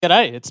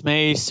G'day, it's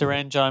me,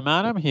 Suren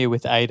Jaiman. I'm here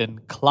with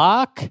Aidan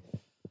Clark.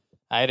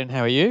 Aidan,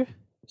 how are you?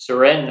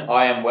 Suren,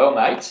 I am well,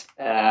 mate.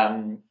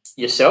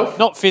 Yourself? We're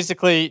not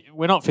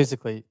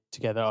physically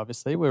together,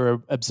 obviously. We're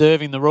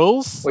observing the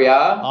rules. We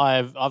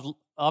are.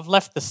 I've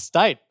left the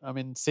state. I'm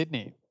in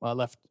Sydney. Well, I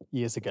left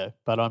years ago,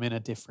 but I'm in a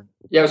different.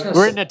 Yeah, I was going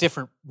We're in a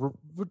different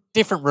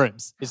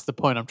rooms. Is the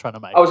point I'm trying to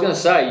make. I was going to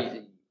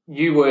say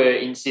you were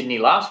in Sydney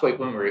last week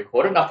when we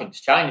recorded. Nothing's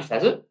changed,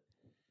 has it?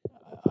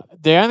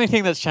 The only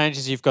thing that's changed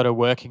is you've got a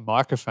working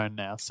microphone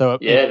now. So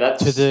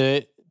that's to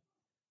the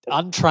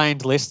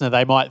untrained listener,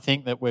 they might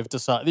think that we've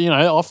decided,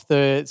 off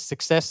the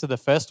success of the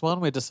first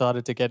one, we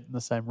decided to get in the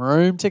same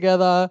room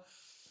together.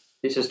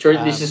 This is true.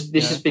 This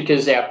is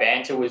because our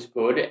banter was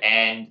good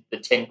and the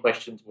 10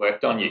 questions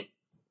worked on you.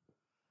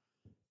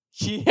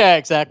 Yeah,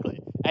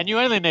 exactly. And you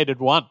only needed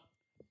one.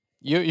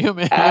 You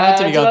meant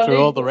to be going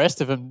through all the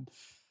rest of them.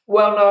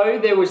 Well, no,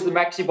 there was the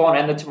Maxibon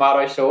and the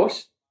tomato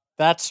sauce.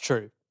 That's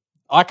true.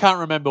 I can't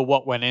remember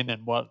what went in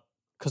and what,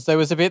 because there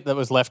was a bit that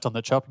was left on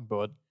the chopping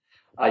board.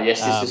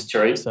 Yes, this is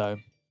true. So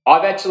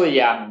I've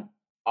actually,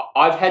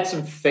 I've had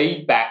some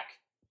feedback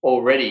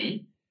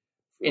already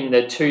in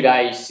the 2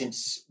 days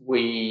since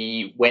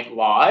we went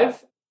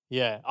live.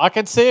 Yeah, I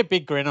can see a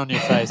big grin on your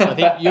face. I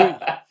think you,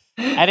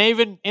 and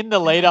even in the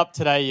lead up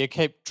today, you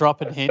keep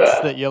dropping hints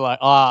that you're like,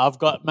 I've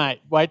got,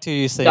 mate, wait till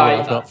you see what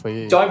I've got for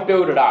you. Don't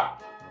build it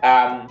up.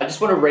 I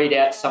just want to read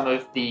out some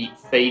of the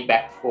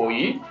feedback for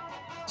you.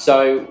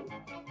 So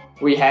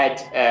we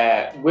had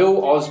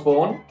Will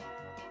Osborne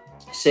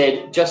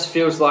said, just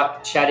feels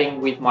like chatting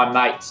with my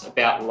mates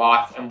about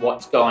life and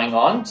what's going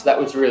on. So that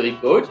was really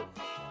good.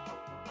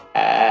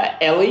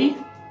 Ellie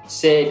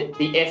said,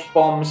 the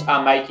F-bombs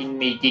are making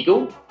me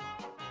giggle.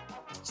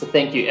 So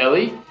thank you,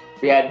 Ellie.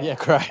 We had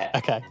great.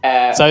 Okay.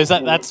 So is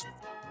that's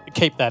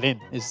keep that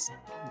in?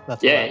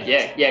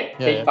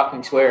 Keep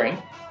fucking swearing.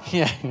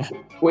 Yeah.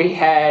 We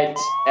had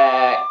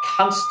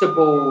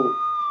Constable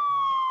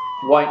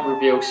won't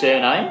reveal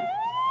surname.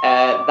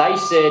 They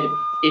said,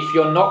 if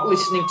you're not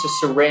listening to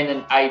Suren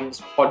and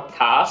Aidan's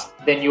podcast,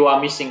 then you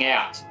are missing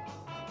out.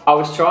 I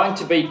was trying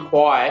to be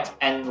quiet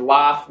and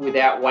laugh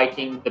without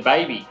waking the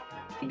baby.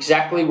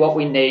 Exactly what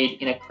we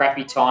need in a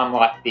crappy time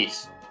like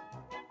this.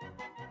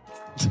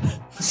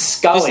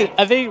 Scully.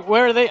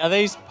 Where are they? Are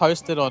these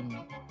posted on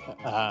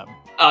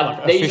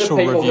these official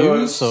are people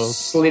reviews? Who have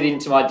slid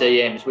into my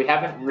DMs. We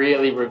haven't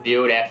really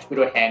revealed our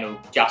Twitter handle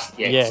just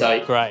yet. Yeah,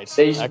 so great.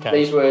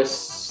 These were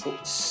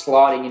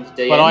sliding into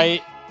DMs. But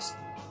I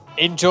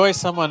enjoy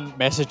someone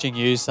messaging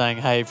you saying,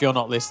 hey, if you're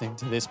not listening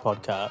to this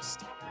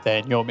podcast,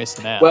 then you're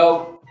missing out.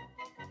 Well,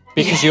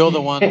 because you're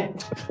the one.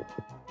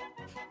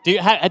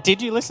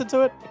 Did you listen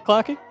to it,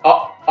 Clarky?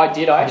 Oh, I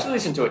did. I actually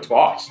listened to it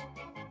twice.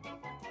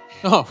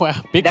 Oh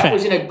wow, big fan. That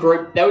was in a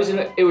group.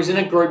 It was in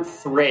a group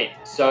thread,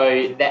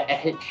 so that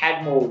it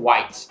had more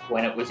weight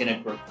when it was in a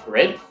group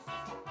thread.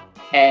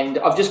 And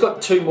I've just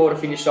got two more to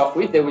finish off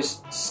with. There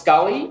was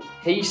Scully.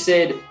 He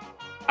said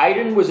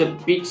Aidan was a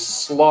bit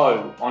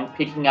slow on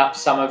picking up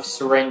some of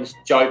Suren's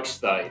jokes,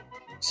 though.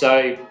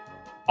 So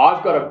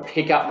I've got to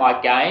pick up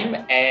my game.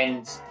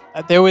 And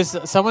there was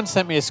someone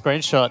sent me a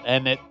screenshot,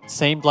 and it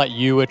seemed like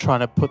you were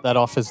trying to put that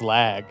off as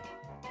lag.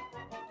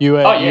 You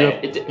were.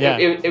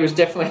 It was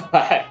definitely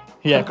lag.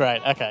 Yeah,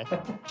 great. Okay.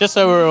 Just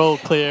so we're all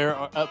clear,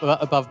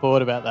 above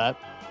board about that.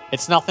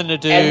 It's nothing to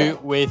do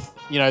with,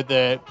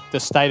 the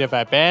state of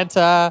our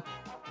banter,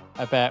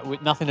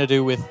 nothing to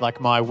do with, like,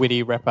 my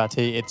witty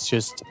repartee. It's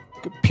just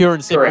pure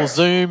and simple.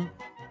 Correct.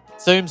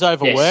 Zoom's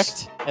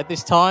overworked at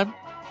this time.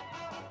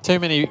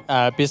 Too many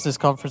business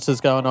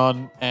conferences going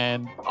on,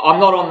 and I'm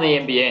not on the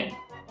NBN.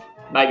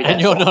 Maybe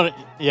that's you're not.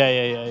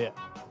 Yeah.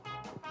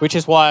 Which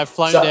is why I've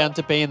flown down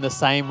to be in the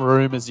same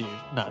room as you.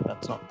 No,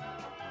 that's not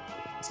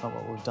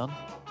what we've done.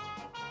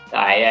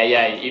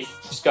 Yeah. If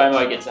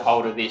ScoMo gets a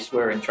hold of this,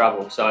 we're in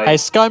trouble. So hey,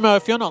 ScoMo,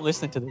 if you're not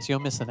listening to this, you're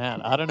missing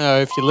out. I don't know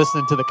if you're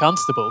listening to the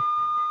constable.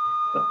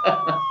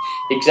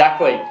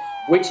 Exactly.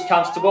 Which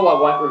constable? I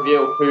won't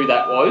reveal who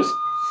that was.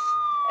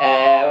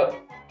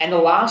 And the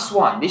last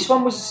one. This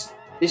one was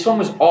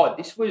odd.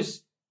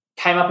 This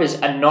came up as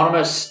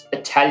anonymous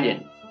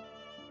Italian,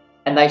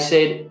 and they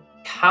said,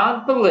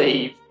 "Can't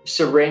believe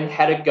Suren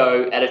had a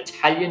go at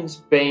Italians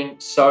being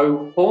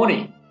so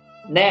horny."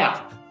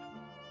 Now,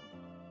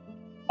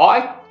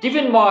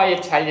 given my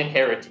Italian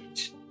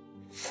heritage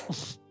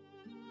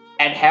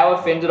and how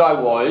offended I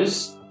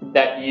was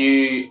that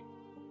you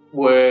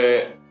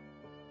were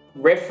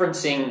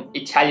referencing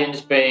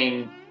Italians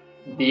being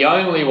the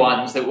only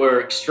ones that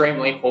were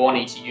extremely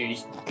horny to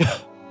use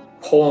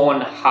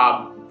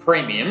Pornhub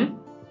Premium,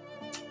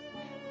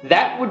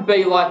 that would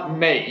be like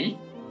me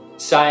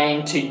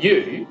saying to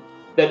you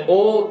that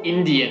all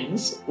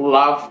Indians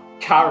love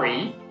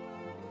curry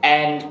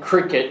and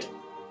cricket,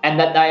 and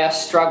that they are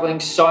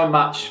struggling so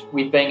much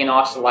with being in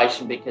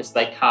isolation because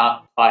they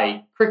can't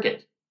play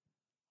cricket.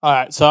 All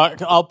right, so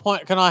I'll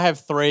point. Can I have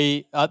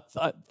three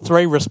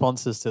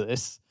responses to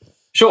this?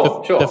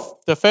 Sure.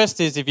 The first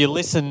is, if you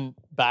listen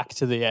back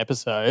to the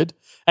episode,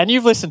 and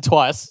you've listened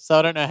twice, so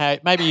I don't know how.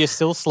 Maybe you're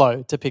still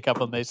slow to pick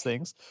up on these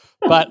things,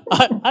 but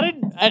I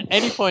didn't. At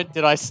any point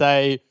did I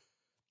say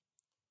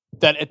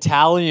that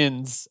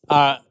Italians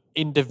are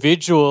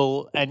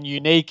individual and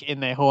unique in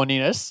their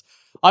horniness.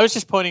 I was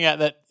just pointing out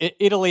that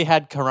Italy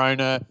had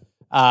Corona,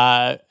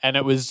 and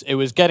it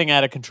was getting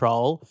out of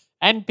control,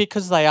 and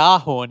because they are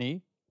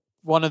horny,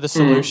 one of the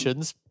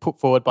solutions put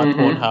forward by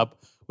Pornhub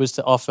was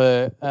to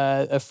offer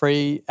a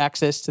free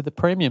access to the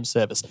premium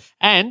service.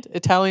 And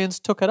Italians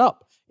took it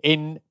up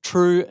in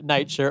true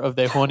nature of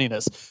their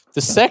horniness.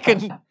 The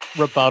second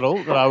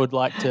rebuttal that I would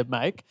like to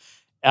make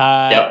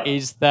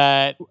is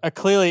that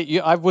clearly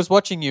I was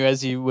watching you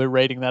as you were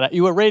reading that.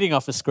 You were reading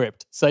off a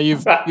script. So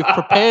you've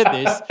prepared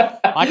this.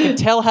 I can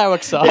tell how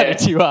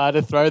excited you are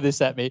to throw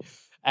this at me.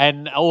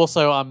 And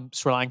also I'm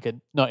Sri Lankan,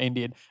 not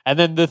Indian. And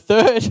then the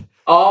third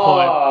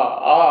point.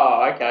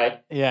 Okay.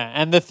 Yeah,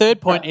 and the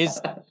third point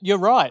is you're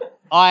right.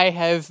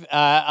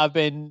 I've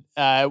been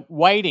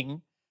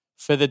waiting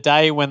for the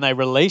day when they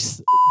release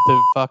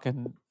the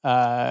fucking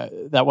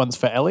that one's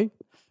for Ellie.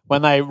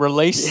 When they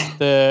release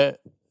the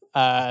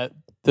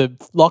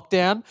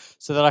lockdown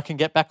so that I can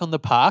get back on the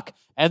park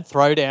and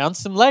throw down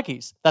some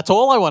leggies. That's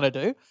all I want to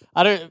do.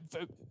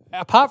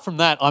 Apart from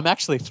that, I'm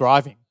actually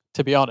thriving,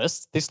 to be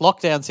honest. This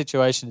lockdown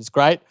situation is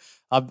great.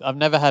 I've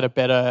never had a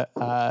better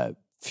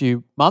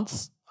few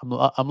months.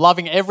 I'm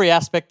loving every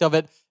aspect of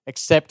it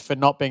except for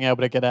not being able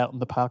to get out in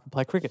the park and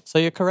play cricket. So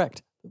you're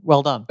correct.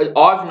 Well done.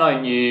 I've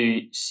known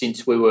you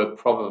since we were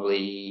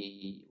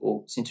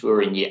since we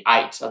were in year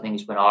 8, I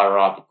think is when I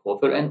arrived at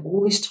Caulfield. And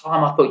all this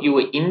time I thought you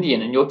were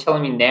Indian, and you're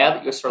telling me now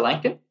that you're Sri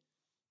Lankan?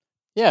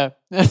 Yeah.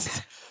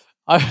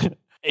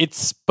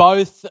 It's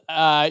both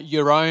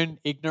your own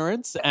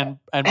ignorance and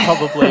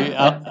probably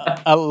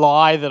a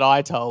lie that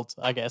I told,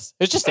 I guess.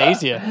 It's just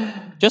easier.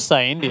 Just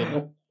say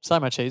Indian. So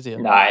much easier.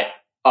 No,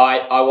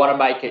 I want to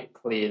make it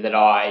clear that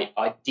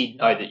I did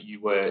know that you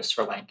were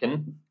Sri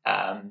Lankan.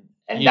 And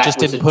you just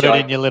didn't put it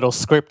in your little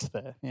script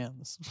there. Yeah.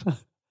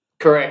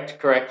 Correct.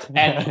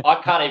 And I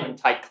can't even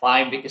take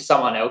claim because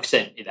someone else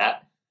sent me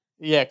that.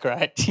 Yeah,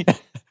 great.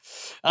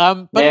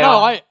 But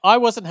no, I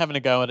wasn't having a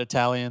go at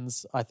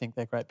Italians. I think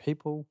they're great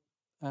people.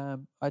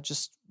 I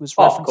just was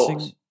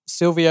referencing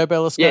Silvio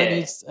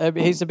Berlusconi. Yeah.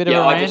 He's a bit of a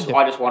random.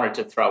 I just wanted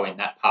to throw in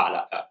that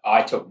part.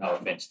 I took no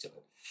offence to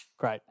it.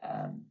 Great.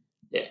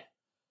 Yeah.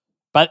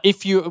 But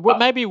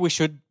maybe we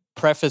should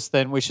preface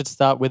then, we should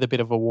start with a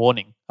bit of a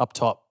warning up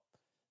top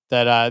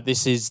that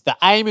this is the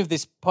aim of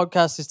this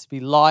podcast is to be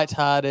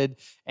lighthearted,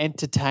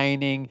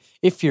 entertaining.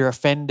 If you're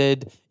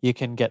offended, you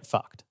can get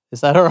fucked.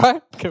 Is that all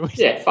right?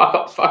 Yeah,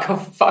 fuck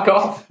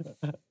off.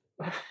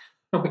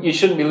 You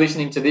shouldn't be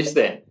listening to this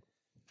then.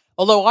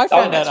 Although I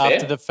found out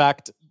after the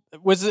fact,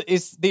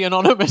 is the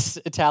anonymous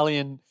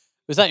Italian,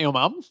 was that your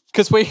mum?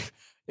 Because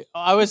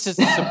I was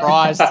just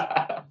surprised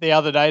the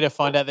other day to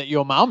find out that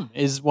your mum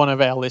is one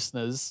of our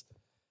listeners,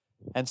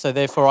 and so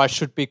therefore I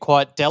should be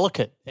quite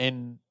delicate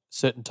in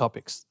certain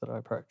topics that I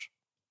approach.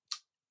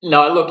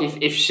 No, look,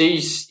 if she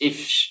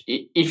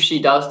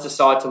does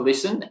decide to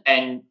listen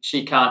and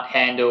she can't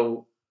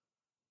handle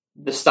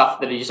the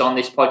stuff that is on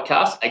this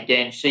podcast,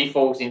 again, she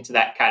falls into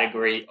that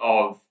category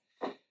of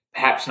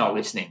perhaps not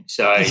listening.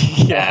 So I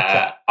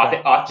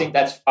think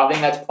that's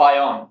play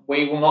on.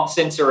 We will not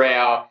censor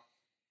our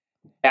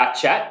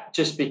chat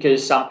just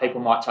because some people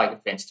might take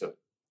offence to it.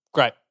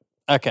 Great.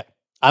 Okay.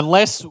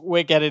 Unless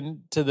we're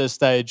getting to the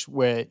stage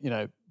where,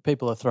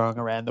 people are throwing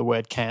around the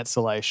word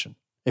cancellation.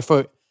 If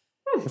we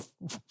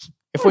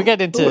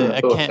get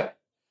into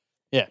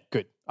yeah,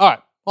 good. All right.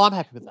 Well, I'm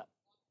happy with that.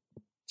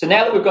 So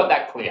now that we've got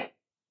that clear,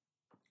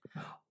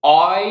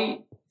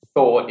 I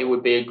thought it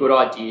would be a good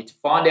idea to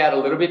find out a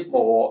little bit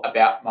more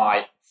about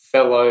my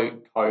fellow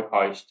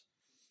co-host,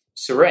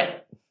 Suren.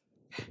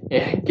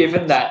 Yeah,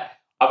 given that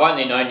I've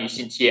only known you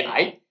since year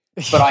 8,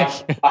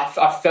 but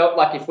I felt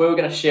like if we were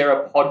going to share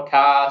a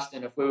podcast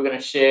and if we were going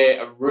to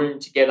share a room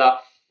together,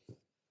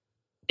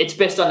 it's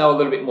best I know a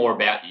little bit more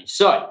about you.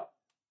 So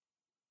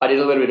I did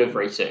a little bit of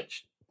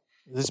research.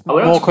 There's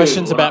more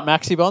questions about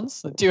Maxi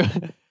Bonds? Do you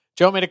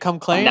want me to come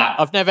clean? No.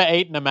 I've never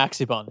eaten a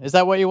Maxi Bond. Is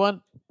that what you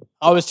want?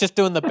 I was just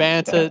doing the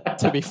banter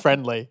to be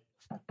friendly.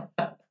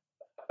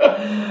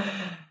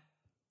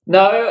 No,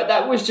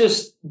 that was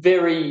just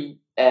very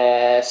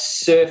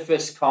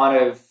surface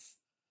kind of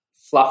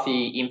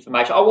fluffy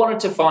information. I wanted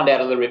to find out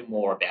a little bit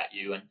more about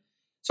you. And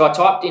so I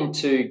typed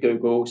into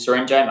Google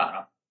Suren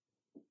Jayamana,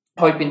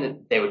 hoping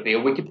that there would be a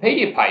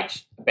Wikipedia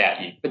page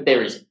about you, but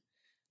there isn't.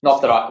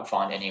 Not that I could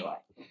find anyway.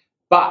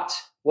 But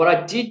what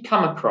I did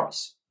come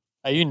across...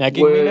 Are you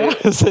nagging me now?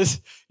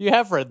 You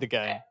have read the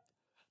game.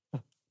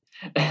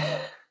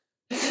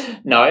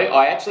 No,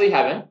 I actually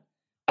haven't.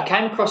 I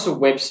came across a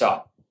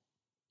website,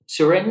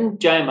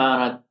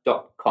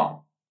 surenjayamana.com.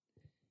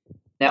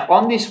 Now,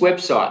 on this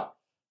website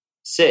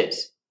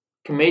says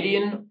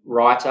comedian,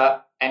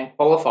 writer, and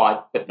qualified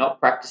but not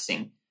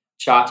practicing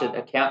chartered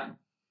accountant.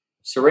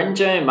 Suren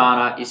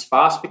Jayamana is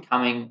fast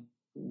becoming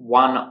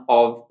one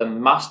of the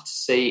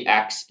must-see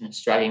acts in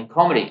Australian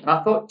comedy. And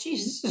I thought,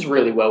 geez, this is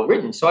really well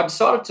written. So I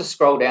decided to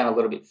scroll down a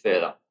little bit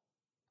further.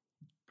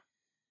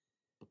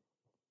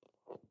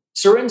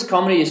 Suren's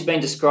comedy has been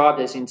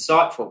described as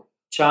insightful,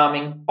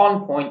 charming,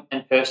 on point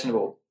and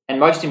personable, and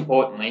most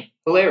importantly,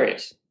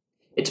 hilarious.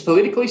 It's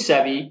politically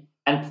savvy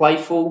and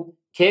playful,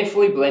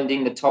 carefully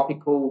blending the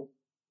topical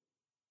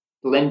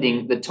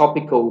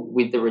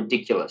with the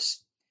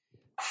ridiculous.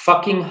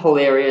 Fucking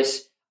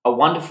hilarious, a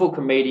wonderful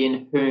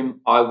comedian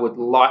whom I would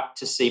like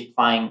to see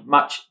playing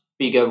much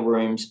bigger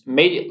rooms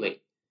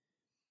immediately.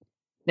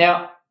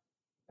 Now,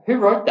 who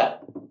wrote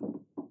that?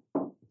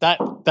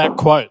 That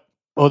quote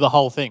or the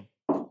whole thing?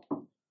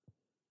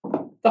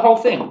 The whole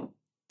thing.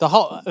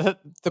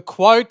 The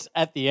quote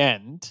at the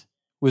end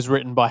was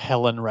written by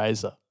Helen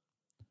Razor,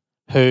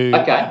 who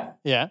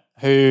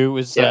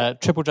was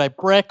Triple J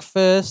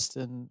Breakfast,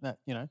 and that,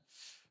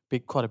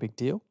 quite a big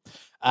deal.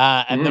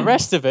 And the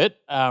rest of it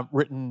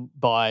written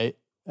by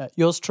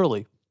yours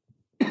truly.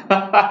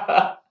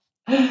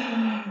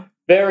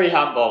 Very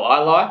humble. I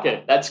like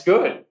it. That's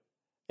good.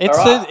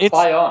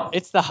 Play on.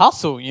 It's the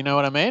hustle. You know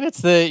what I mean?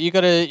 It's you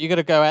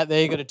gotta go out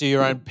there. You got to do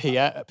your own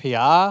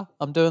PR.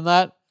 I'm doing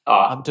that.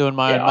 I'm doing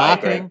my own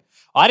marketing.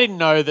 I didn't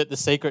know that the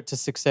secret to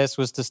success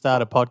was to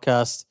start a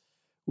podcast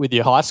with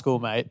your high school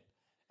mate.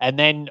 And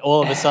then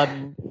all of a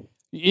sudden,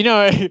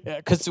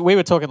 because we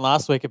were talking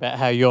last week about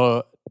how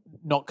you're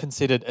not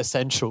considered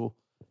essential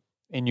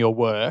in your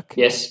work.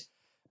 Yes.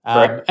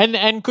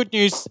 And good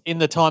news, in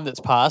the time that's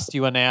passed,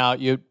 you're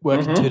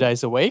working 2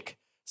 days a week.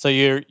 So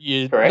you're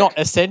not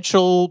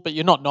essential, but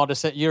you're not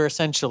essential. You're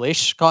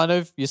essential-ish, kind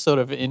of. You're sort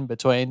of in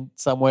between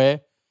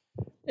somewhere.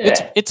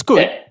 Yeah. It's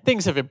good. Yeah.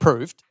 Things have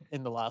improved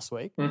in the last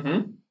week.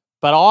 Mm-hmm.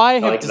 But I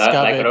have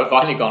discovered... They could have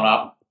finally gone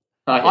up.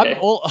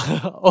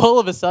 All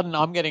of a sudden,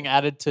 I'm getting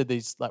added to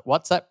these like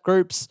WhatsApp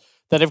groups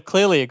that have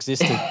clearly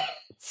existed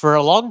for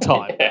a long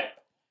time.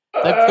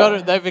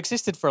 They've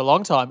existed for a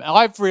long time.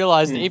 I've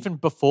realized even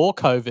before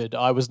COVID,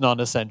 I was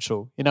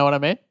non-essential. You know what I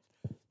mean?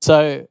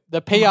 So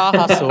the PR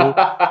hustle,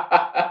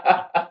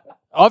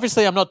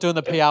 obviously I'm not doing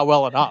the PR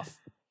well enough.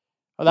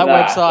 That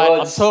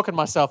website, I'm talking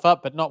myself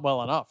up, but not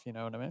well enough. You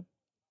know what I mean?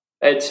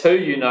 It's who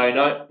you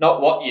know,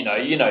 not what you know.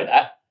 You know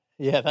that.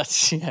 Yeah,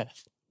 that's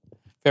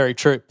very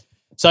true.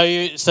 So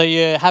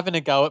you're having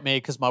a go at me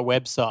because my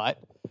website,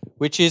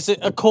 which is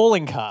a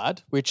calling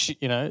card, which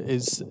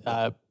is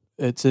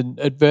it's an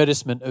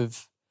advertisement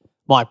of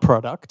my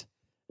product,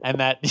 and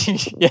that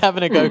you're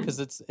having a go because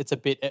it's a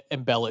bit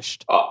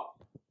embellished. Oh.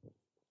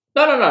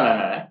 No.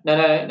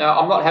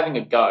 I'm not having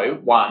a go.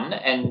 One,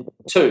 and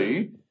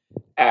two,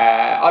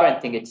 I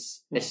don't think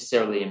it's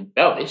necessarily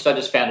embellished. I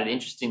just found it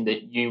interesting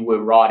that you were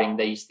writing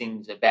these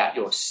things about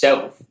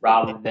yourself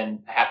rather than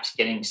perhaps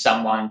getting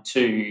someone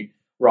to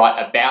write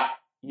about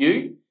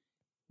you.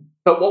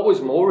 But what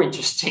was more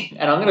interesting,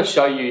 and I'm going to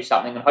show you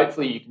something, and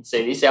hopefully you can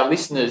see this. Our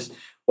listeners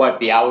won't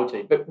be able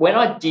to. But when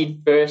I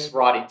did first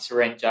write in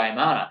Suren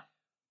Jayamana,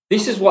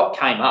 this is what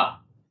came up.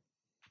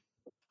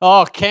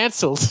 Oh,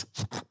 cancelled.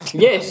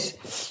 Yes.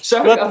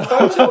 So a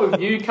photo of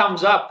you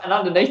comes up and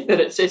underneath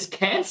it says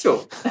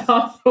cancel. And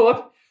I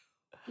thought,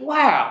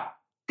 wow,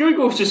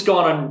 Google's just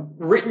gone and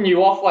written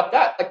you off like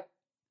that. Like,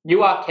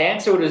 you are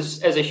cancelled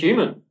as a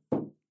human.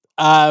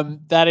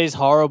 That is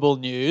horrible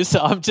news.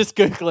 I'm just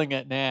Googling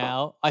it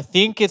now. I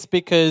think it's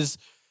because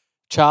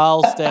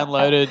Charles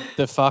downloaded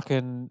the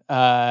fucking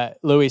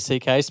Louis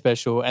C.K.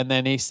 special and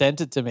then he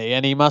sent it to me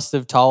and he must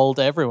have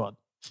told everyone.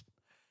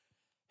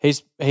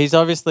 He's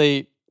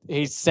obviously...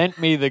 He sent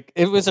me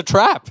it was a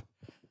trap.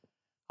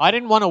 I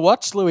didn't want to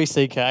watch Louis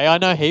C.K. I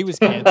know he was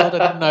cancelled. I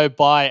didn't know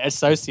by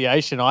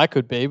association I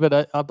could be,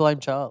 but I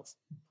blame Charles.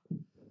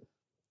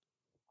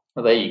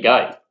 Well, there you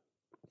go.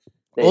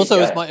 It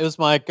was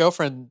my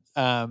girlfriend,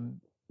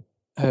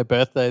 her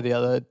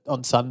birthday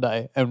on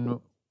Sunday, and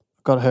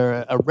got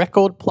her a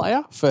record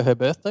player for her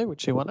birthday,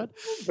 which she wanted.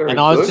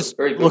 I was just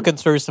looking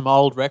through some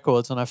old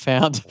records and I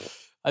found...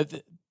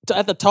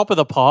 At the top of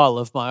the pile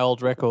of my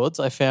old records,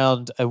 I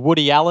found a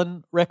Woody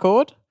Allen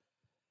record,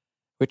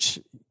 which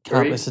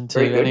can't listen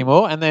to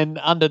anymore, and then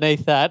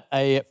underneath that,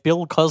 a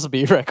Bill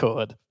Cosby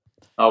record.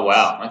 Oh,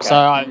 wow. Okay.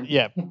 So,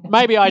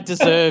 maybe I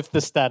deserve the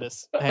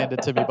status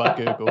handed to me by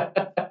Google.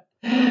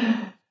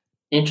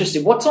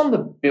 Interesting. What's on the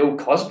Bill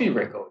Cosby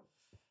record?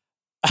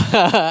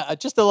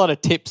 Just a lot of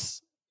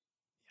tips.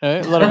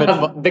 A lot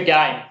of the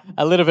game.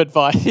 A little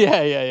advice.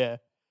 Yeah.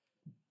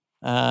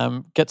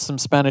 Get some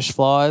Spanish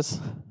flies.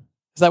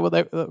 Is that what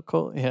they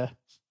call it? Yeah.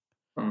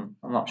 I'm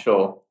not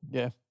sure.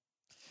 Yeah.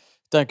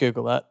 Don't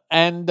Google that.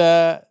 And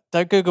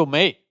don't Google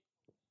me.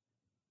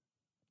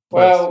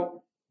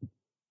 Well,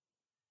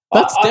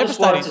 that's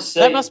devastating.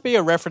 That must be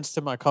a reference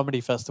to my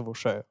comedy festival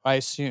show, I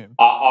assume.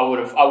 I would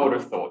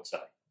have thought so.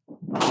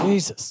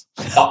 Jesus.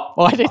 Well,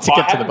 I need to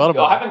get to the bottom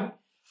of it.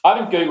 I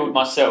haven't Googled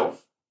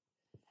myself.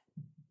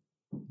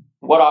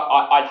 What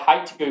I'd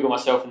hate to Google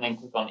myself and then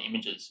click on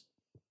images.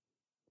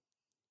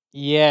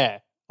 Yeah.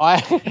 I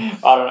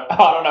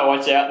don't know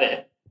what's out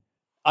there.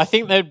 I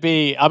think that'd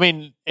be. I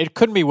mean, it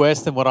couldn't be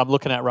worse than what I'm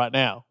looking at right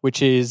now,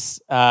 which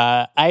is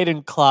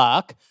Aiden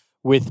Clark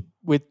with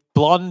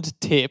blonde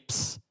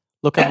tips,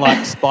 looking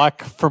like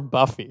Spike from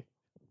Buffy.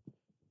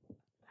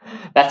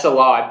 That's a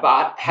lie.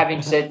 But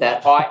having said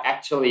that, I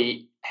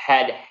actually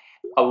had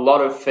a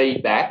lot of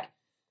feedback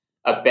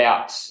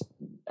about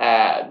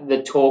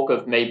the talk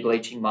of me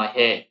bleaching my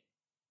hair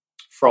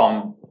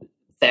from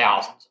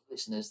thousands of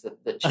listeners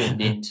that tuned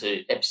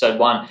into episode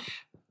 1.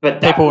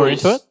 But that People were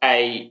into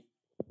it?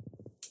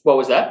 What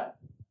was that?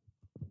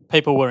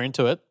 People were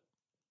into it.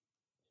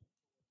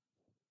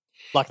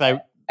 Like they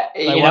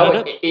you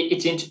know,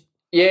 it's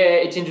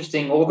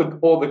interesting. All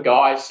the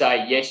guys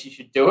say yes, you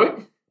should do it,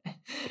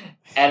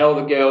 and all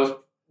the girls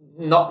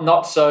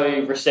not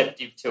so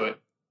receptive to it.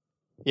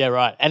 Yeah,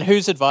 right. And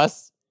whose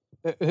advice?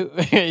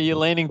 Are you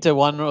leaning to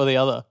one or the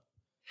other?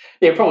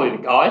 Yeah, probably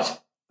the guys.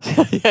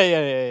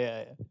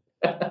 Yeah.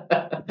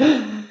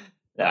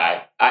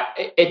 No,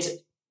 it's.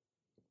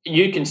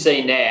 You can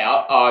see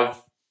now.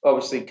 I've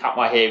obviously cut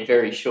my hair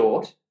very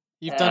short.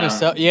 You've done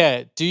yourself,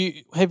 yeah.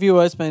 Have you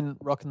always been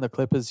rocking the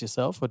clippers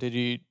yourself, or did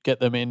you get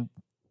them in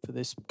for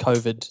this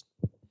COVID?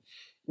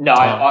 No,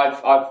 time?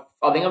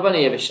 I think I've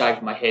only ever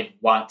shaved my head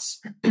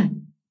once,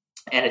 and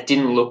it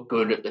didn't look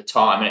good at the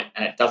time,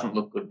 and it doesn't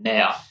look good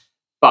now.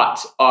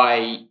 But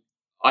I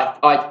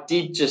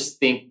did just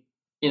think,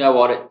 you know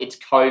what? It's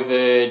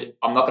COVID.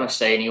 I'm not going to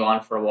see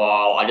anyone for a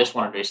while. I just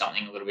want to do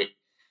something a little bit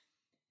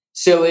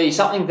silly,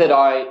 something that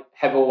I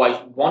have always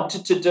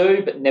wanted to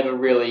do, but never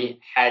really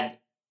had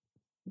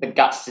the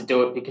guts to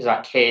do it because I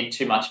cared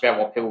too much about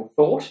what people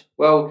thought.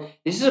 Well,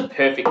 this is a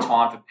perfect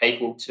time for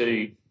people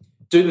to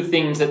do the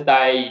things that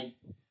they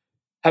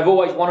have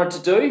always wanted to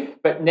do,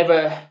 but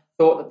never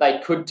thought that they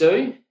could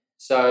do.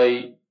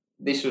 So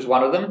this was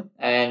one of them,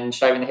 and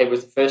shaving the head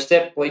was the first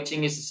step.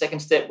 Bleaching is the second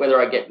step. Whether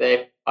I get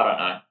there, I don't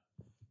know.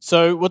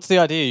 So what's the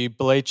idea? You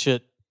bleach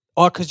it?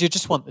 Oh, because you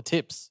just want the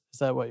tips. Is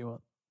that what you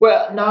want?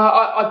 Well, no,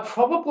 I'd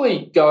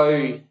probably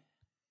go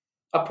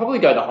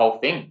the whole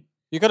thing.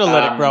 You got to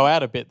let it grow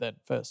out a bit then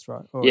first,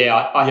 right? Or,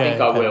 I think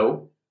I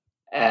will,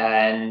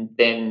 and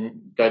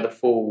then go the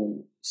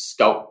full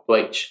scalp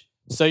bleach.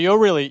 So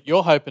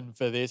you're hoping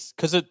for this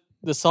because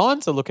the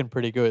signs are looking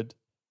pretty good.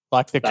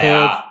 Like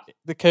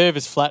the curve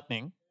is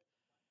flattening.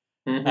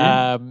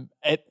 Mm-hmm.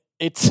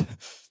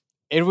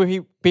 It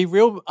would be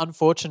real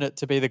unfortunate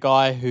to be the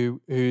guy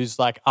who's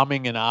like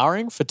umming and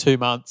ahhing for 2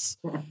 months,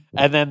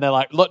 and then they're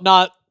like, look,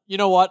 nah, you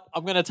know what?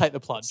 I'm going to take the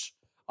plunge.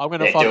 I'm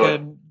going to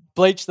fucking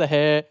bleach the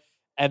hair,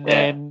 and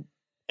then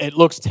it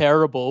looks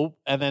terrible.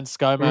 And then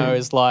ScoMo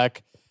is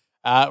like,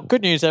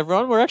 good news,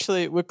 everyone.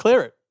 We're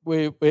clear.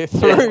 We're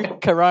through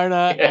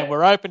Corona and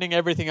we're opening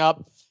everything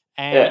up.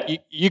 And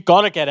you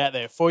got to get out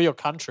there for your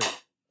country.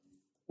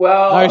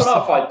 Well, I don't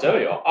know if I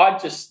do. I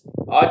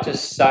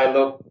just say,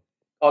 look,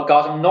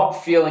 guys, I'm not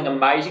feeling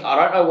amazing. I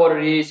don't know what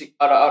it is.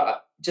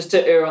 Just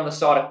to err on the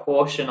side of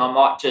caution, I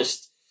might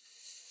just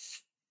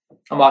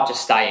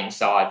stay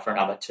inside for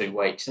another 2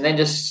 weeks and then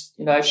just,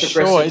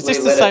 progressively. Sure. Is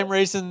this the same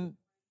reason?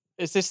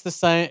 Is this the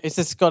same? Is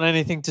this got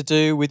anything to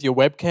do with your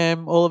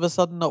webcam all of a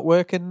sudden not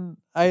working,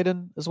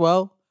 Aiden, as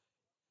well?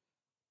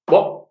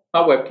 What?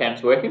 My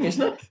webcam's working,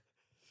 isn't it?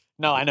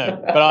 No, I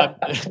know, but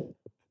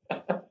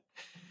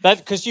that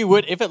because you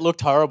would, if it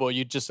looked horrible,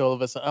 you'd just all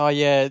of a sudden, oh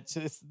yeah,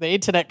 the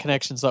internet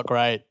connection's not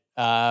great.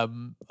 I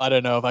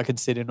don't know if I can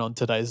sit in on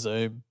today's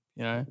Zoom.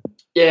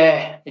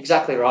 Yeah,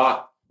 exactly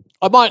right.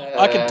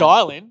 I can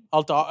dial in.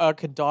 I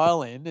can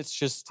dial in. It's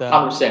just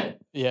 100%.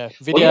 Yeah,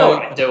 video. Well, you know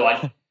what I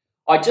do?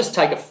 I just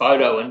take a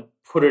photo and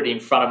put it in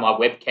front of my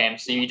webcam,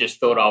 so you just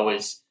thought I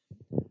was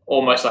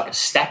almost like a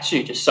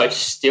statue, just so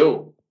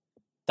still.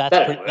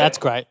 That's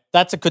great.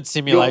 That's a good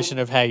simulation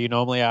of how you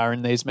normally are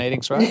in these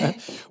meetings, right?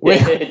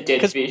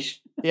 Dead fish.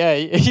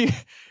 Yeah.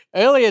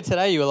 Earlier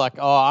today, you were like,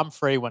 "Oh, I'm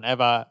free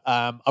whenever.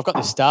 I've got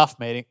this staff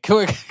meeting.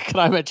 Can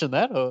I mention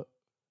that?" Or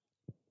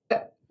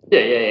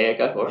yeah,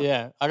 go for it.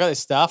 Yeah, I got this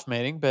staff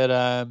meeting, but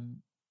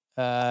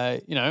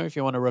if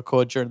you want to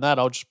record during that,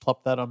 I'll just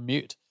plop that on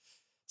mute.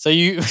 So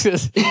you're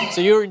planning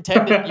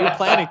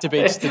to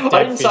be just a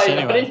dead fish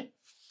anyway.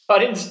 I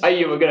didn't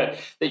say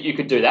that you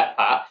could do that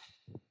part.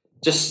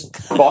 Just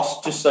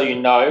so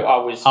you know, I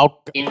was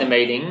in the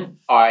meeting.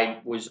 I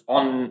was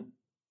on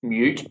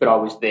mute, but I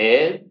was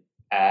there,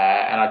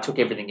 and I took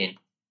everything in.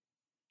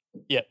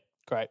 Yeah,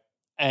 great.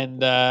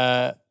 And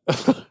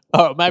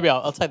maybe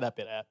I'll take that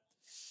bit out.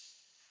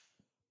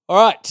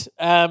 All right.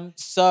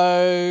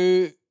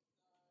 So,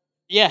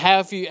 yeah,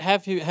 how's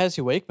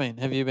your week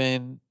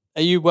been?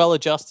 Are you well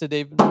adjusted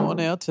even more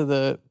now to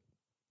the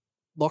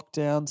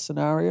lockdown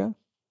scenario?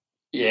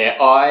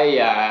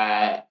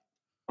 Yeah,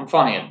 I'm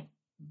finding it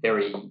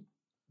very,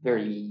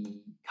 very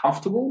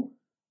comfortable.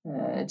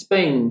 It's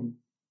been.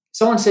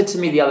 Someone said to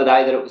me the other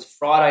day that it was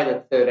Friday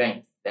the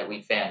 13th that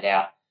we found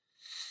out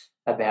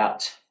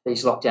about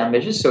these lockdown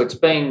measures. So it's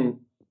been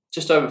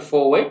just over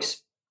 4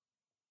 weeks,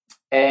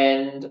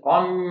 and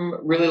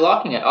I'm really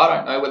liking it. I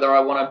don't know whether I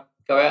want to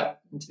go out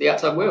into the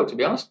outside world, to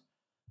be honest.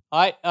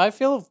 I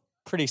feel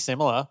pretty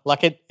similar.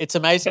 Like it's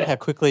amazing how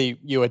quickly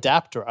you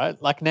adapt, right?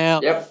 Like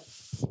now, Yep.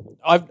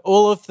 I've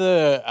all of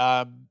the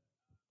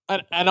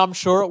and I'm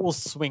sure it will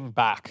swing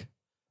back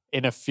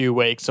in a few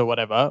weeks or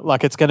whatever.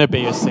 Like it's going to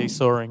be a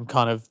seesawing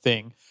kind of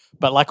thing.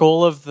 But like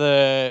all of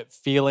the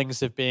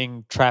feelings of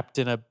being trapped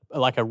in a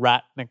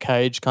rat in a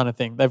cage kind of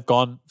thing, they've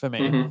gone for me.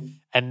 Mm-hmm.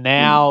 And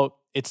now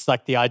it's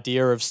like the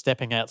idea of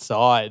stepping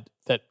outside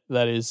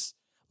that is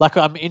like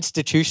I'm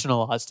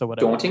institutionalized or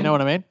whatever. Daunting? You know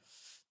what I mean?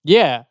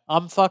 Yeah,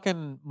 I'm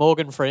fucking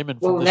Morgan Freeman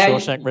from The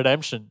Shawshank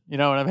Redemption. You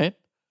know what I mean?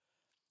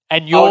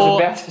 And I was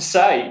about to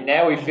say,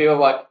 now we feel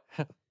like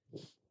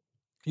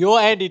you're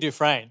Andy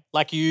Dufresne.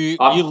 Like you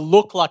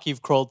look like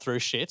you've crawled through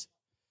shit.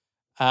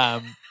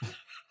 What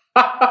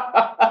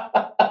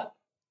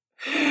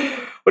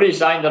are you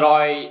saying, that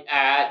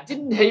I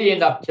didn't he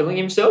end up killing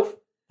himself?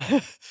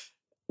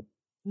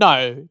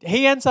 No,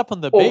 he ends up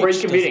on the or beach.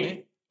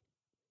 recommitting?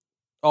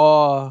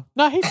 Oh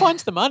no, he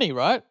finds the money,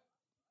 right?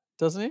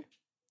 Doesn't he?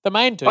 The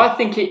main dude. I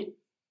think he.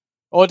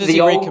 Or does the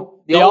he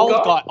old, the old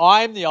guy?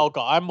 I'm the old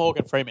guy. I'm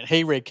Morgan Freeman.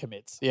 He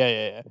recommits.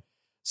 Yeah.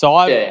 So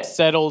I've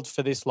settled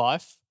for this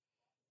life.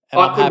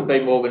 And I couldn't be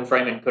Morgan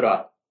Freeman, could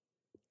I?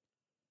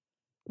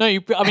 No,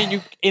 you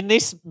in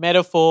this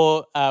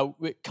metaphor,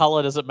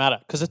 color doesn't matter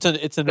because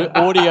it's an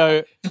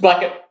audio. It's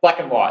black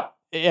and white.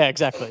 Yeah,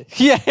 exactly.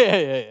 Yeah.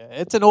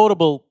 It's an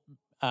audible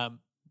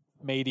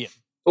medium.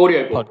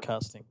 Audio book.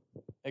 Podcasting.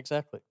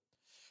 Exactly.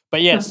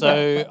 But yeah,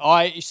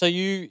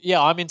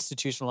 I'm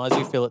institutionalized.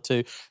 You feel it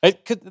too.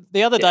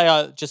 The other day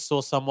I just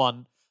saw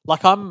someone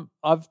like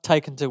I've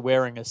taken to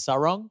wearing a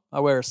sarong.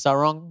 I wear a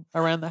sarong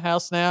around the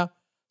house now.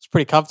 It's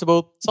pretty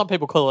comfortable. Some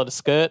people call it a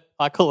skirt.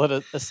 I call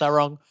it a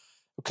sarong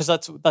because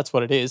that's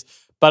what it is.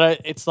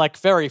 But it's like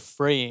very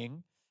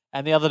freeing.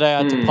 And the other day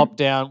I had to pop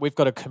down. We've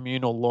got a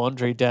communal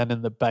laundry down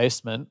in the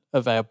basement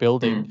of our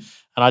building, and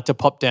I had to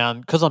pop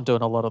down because I'm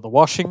doing a lot of the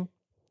washing.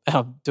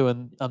 I'm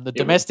the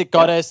domestic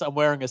goddess. I'm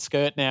wearing a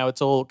skirt now.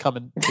 It's all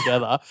coming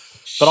together.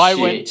 But I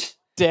went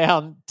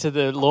down to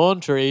the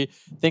laundry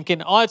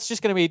thinking, it's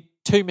just going to be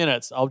 2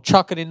 minutes. I'll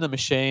chuck it in the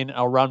machine.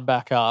 I'll run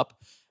back up.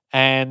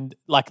 And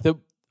like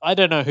I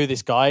don't know who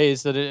this guy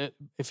is. I've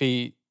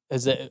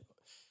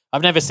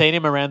never seen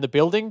him around the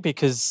building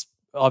because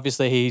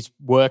obviously he's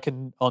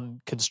working on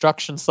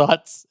construction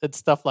sites and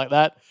stuff like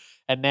that.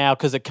 And now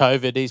because of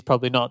COVID, he's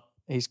probably not.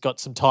 He's got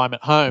some time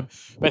at home,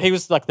 but he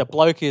was like the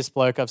blokiest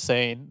bloke I've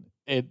seen.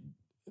 And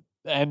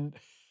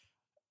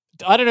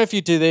I don't know if you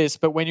do this,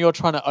 but when you're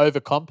trying to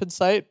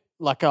overcompensate,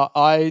 like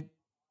I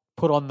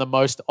put on the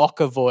most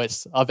ochre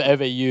voice I've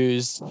ever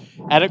used,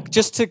 and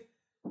just to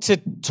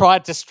try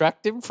to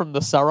distract him from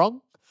the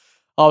sarong.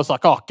 I was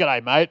like, "Oh,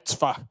 g'day, mate. It's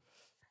fuck.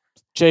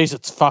 Jeez,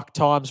 it's fuck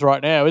times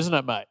right now, isn't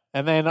it, mate?"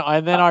 And then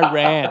I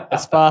ran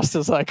as fast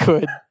as I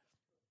could.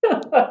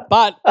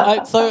 But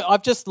so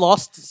I've just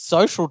lost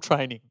social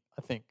training,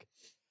 I think.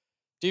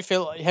 Do you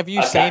feel? Have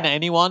you seen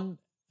anyone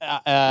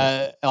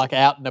like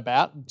out and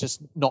about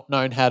just not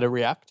known how to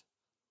react?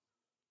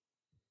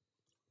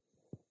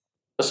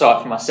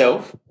 Aside from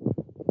myself?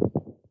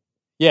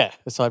 Yeah,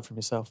 aside from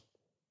yourself.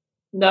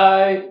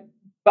 No,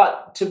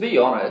 but to be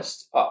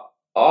honest,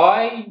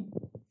 I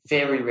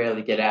very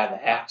rarely get out of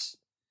the house.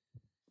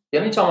 The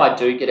only time I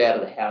do get out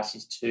of the house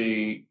is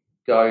to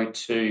go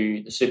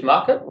to the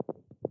supermarket.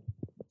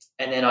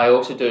 And then I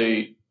also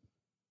do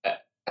a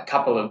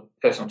couple of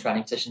personal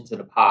training sessions at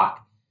a park.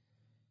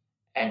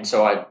 And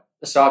so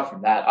aside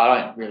from that,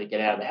 I don't really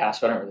get out of the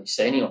house. I don't really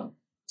see anyone.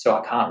 So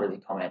I can't really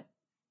comment.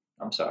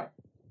 I'm sorry.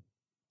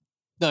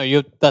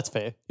 No, that's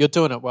fair. You're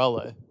doing it well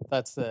though.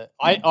 That's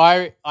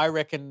I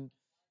reckon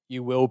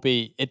you will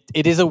be.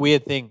 It is a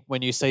weird thing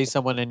when you see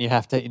someone and you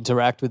have to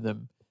interact with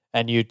them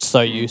and you're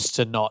so used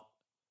to not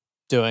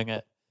doing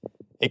it.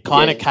 It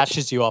kind of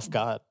catches you off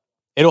guard.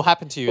 It'll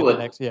happen to you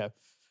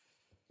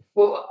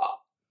Well,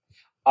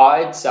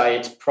 I'd say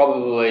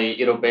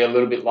it'll be a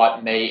little bit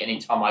like me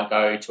anytime I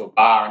go to a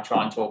bar and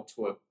try and talk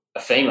to a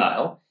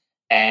female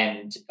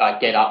and I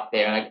get up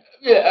there and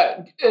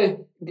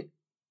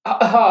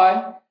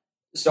hi.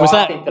 So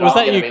I think that I'm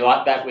going to be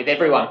like that with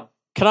everyone.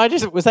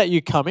 Was that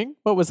you coming?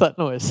 What was that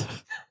noise?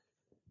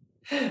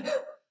 That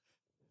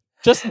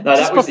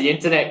was the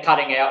internet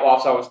cutting out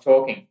whilst I was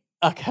talking.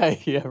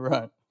 Okay, yeah,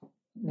 right.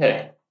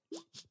 Yeah.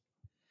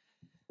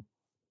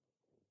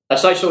 A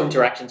social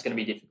interaction is going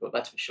to be difficult,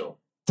 that's for sure.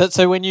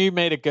 So when you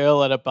meet a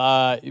girl at a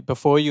bar,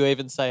 before you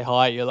even say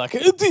hi, you're like...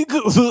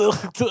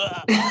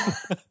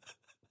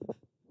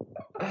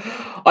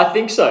 I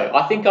think so.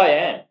 I think I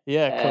am.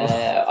 Yeah, cool.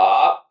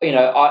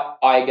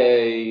 I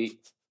go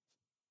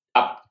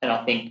up and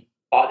I think,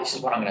 this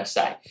is what I'm going to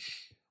say.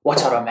 What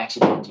type of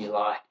maximum do you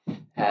like?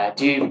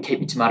 Do you keep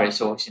your tomato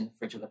sauce in the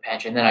fridge or the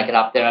pantry? And then I get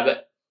up there and I go,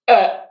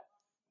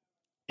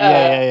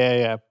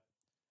 yeah.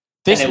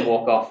 And then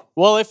walk off.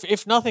 Well,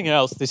 if nothing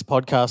else, this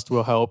podcast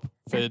will help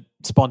for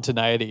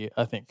spontaneity,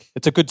 I think.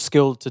 It's a good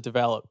skill to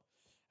develop.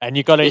 And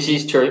This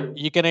is true.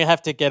 You're going to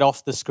have to get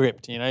off the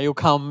script,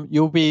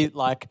 you'll be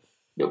like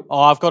Yep. oh,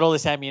 I've got all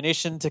this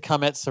ammunition to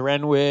come at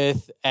Seren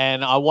with,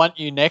 and I want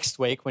you next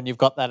week when you've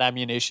got that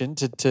ammunition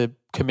to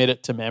commit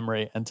it to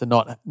memory and to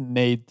not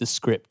need the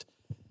script.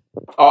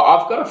 Oh,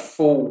 I've got a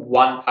full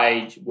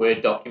 1-page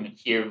Word document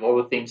here of all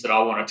the things that I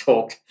want to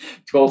talk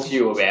to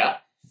you about.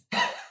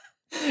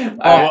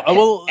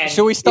 Well,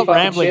 should we stop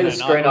rambling then?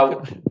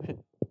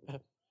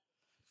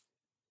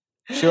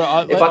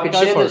 Sure. If I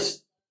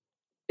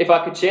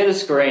could share the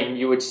screen,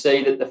 you would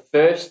see that the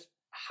first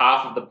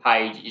half of the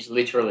page is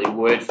literally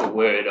word for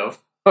word of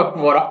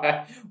what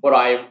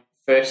I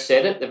first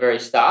said at the very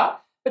start.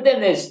 But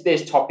then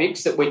there's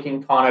topics that we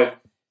can kind of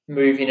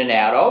move in and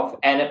out of,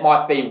 and it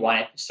might be one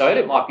episode,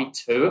 it might be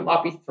 2, it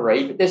might be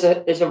 3, but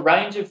there's a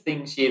range of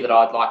things here that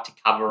I'd like to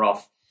cover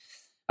off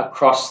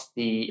across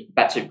the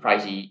Batsuit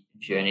Crazy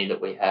journey that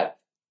we have.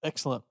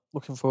 Excellent.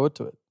 Looking forward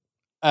to it.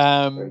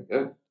 Very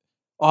good.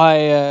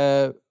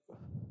 I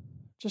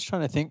just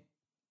trying to think.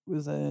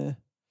 Was there?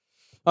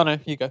 Oh no,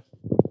 you go.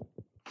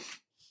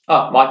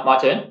 Oh, my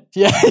turn.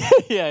 Yeah.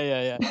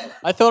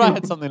 I thought I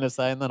had something to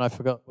say and then I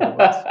forgot what it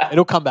was.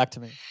 It'll come back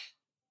to me.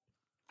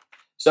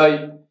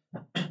 So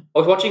I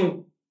was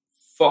watching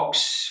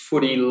Fox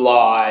Footy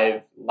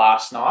Live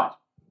last night,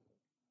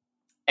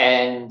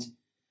 and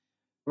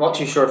I'm not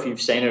too sure if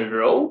you've seen it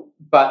at all,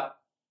 but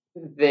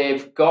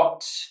they've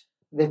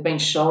been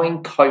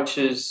showing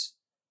coaches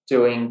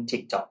doing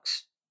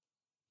TikToks.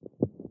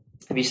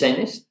 Have you seen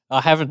this?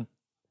 I haven't.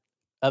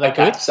 Are they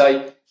good?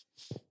 So,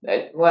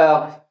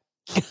 well,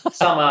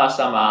 some are,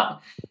 some aren't.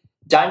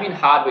 Damien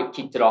Hardwick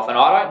kicked it off, and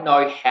I don't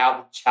know how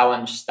the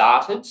challenge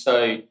started,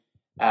 so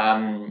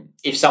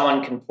if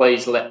someone can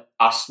please let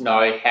us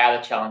know how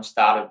the challenge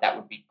started, that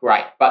would be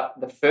great. But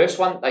the first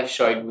one that they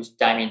showed was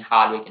Damien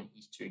Hardwick and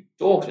his 2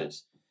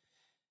 daughters.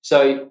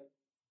 So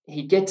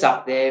he gets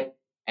up there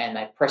and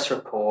they press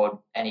record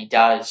and he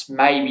does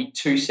maybe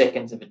 2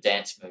 seconds of a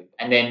dance move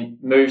and then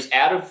moves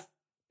out of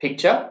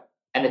picture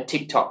and the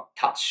TikTok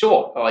cuts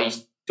short while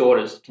his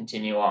daughters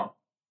continue on.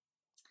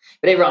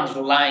 But everyone's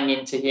laying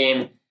into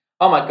him.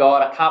 Oh, my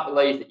God, I can't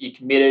believe that you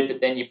committed, but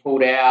then you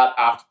pulled out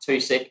after 2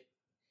 seconds.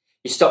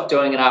 You stopped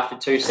doing it after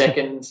 2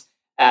 seconds.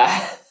 And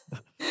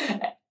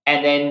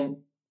then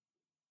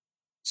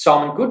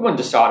Simon Goodwin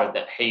decided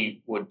that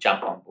he would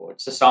jump on board.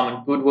 So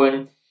Simon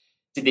Goodwin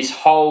did this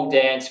whole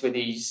dance with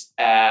his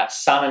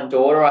son and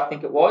daughter, I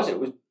think it was. It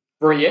was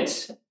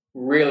brilliant,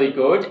 really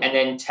good. And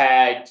then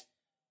tagged,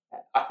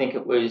 I think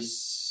it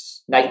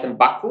was Nathan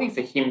Buckley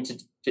for him to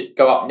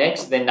go up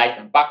next. And then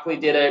Nathan Buckley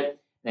did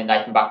it. And then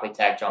Nathan Buckley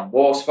tagged John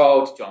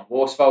Worsfold. John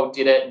Worsfold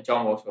did it, and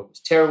John Worsfold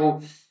was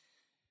terrible.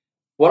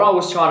 What I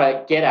was trying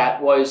to get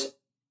at was,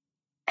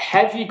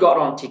 have you got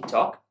on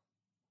TikTok?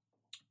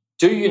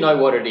 Do you know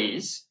what it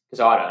is? Because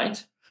I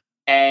don't.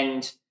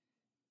 And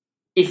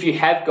if you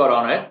have got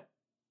on it,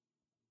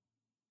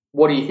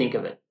 what do you think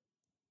of it?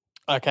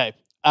 Okay.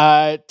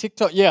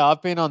 TikTok. Yeah,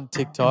 I've been on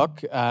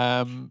TikTok.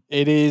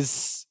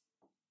 It's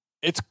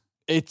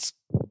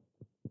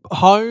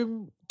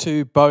home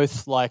to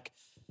both like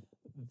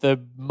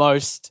the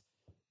most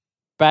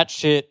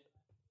batshit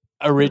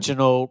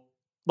original,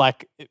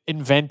 like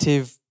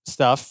inventive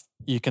stuff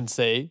you can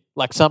see.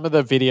 Like some of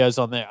the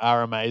videos on there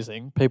are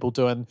amazing. People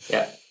doing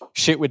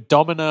shit with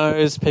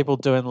dominoes, people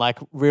doing like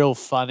real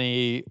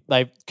funny,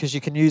 because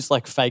you can use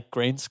like fake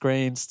green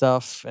screen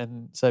stuff,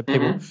 and so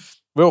people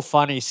real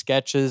funny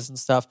sketches and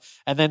stuff.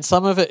 And then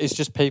some of it is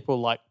just people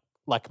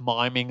like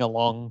miming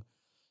along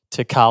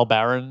to Carl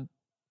Barron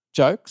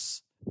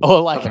jokes.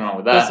 Or like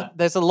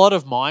there's a lot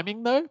of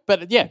miming though,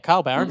 but yeah,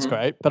 Carl Barron's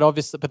great, but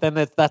obviously, but then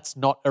that's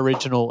not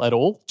original at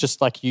all.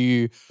 Just like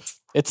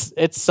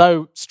it's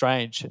so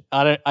strange.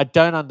 I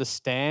don't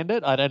understand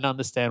it. I don't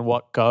understand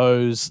what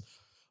goes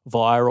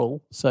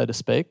viral, so to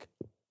speak.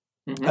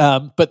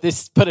 But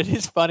it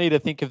is funny to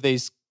think of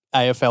these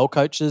AFL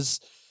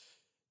coaches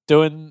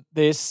doing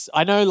this.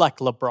 I know like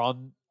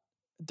LeBron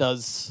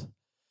does.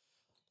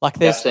 Like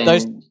there's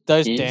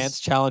those dance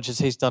challenges.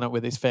 He's done it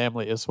with his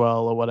family as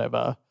well, or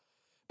whatever.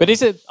 But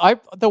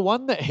the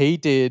one that he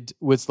did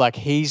was like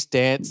he's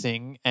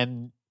dancing,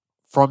 and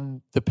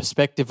from the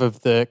perspective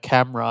of the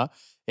camera,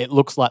 it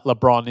looks like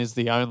LeBron is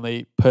the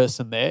only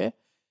person there.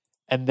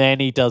 And then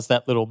he does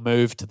that little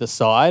move to the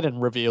side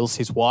and reveals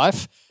his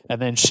wife,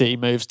 and then she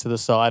moves to the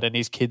side and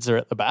his kids are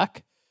at the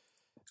back.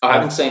 I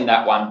haven't seen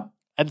that one.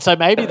 And so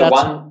maybe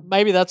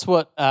that's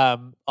what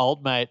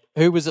old mate,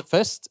 who was it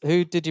first?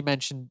 Who did you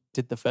mention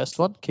did the first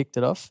one, kicked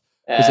it off?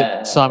 Was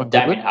it Simon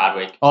Goodwin? Damien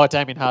Hardwick. Oh,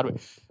 Damien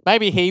Hardwick.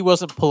 Maybe he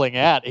wasn't pulling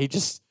out. He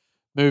just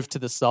moved to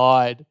the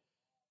side.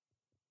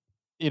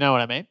 You know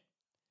what I mean?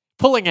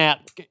 Pulling out,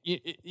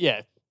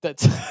 yeah.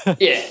 That's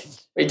yeah,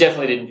 he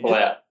definitely didn't pull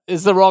out.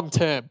 Is the wrong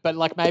term, but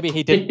like maybe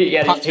he didn't. He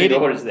had his 2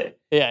 daughters there.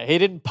 Yeah, he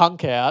didn't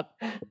punk out.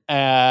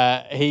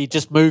 He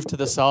just moved to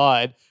the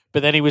side,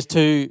 but then he was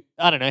too.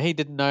 I don't know. He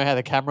didn't know how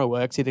the camera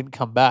works. He didn't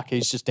come back.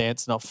 He's just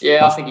dancing off.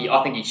 Yeah, I think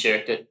he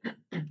shirked it.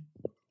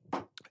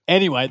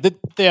 Anyway,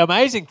 the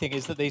amazing thing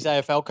is that these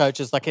AFL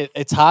coaches, like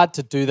it's hard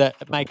to do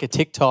that, make a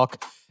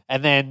TikTok,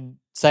 and then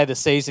say the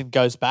season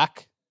goes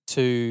back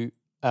to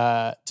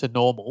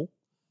normal.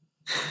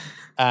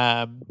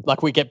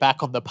 like we get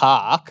back on the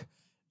park,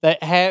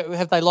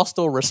 have they lost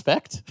all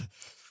respect?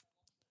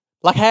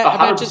 Like,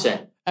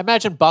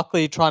 imagine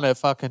Buckley trying to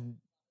fucking,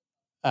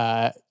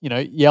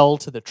 yell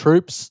to the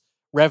troops,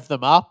 rev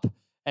them up,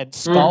 and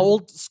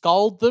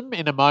scold them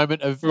in a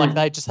moment of like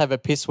they just have a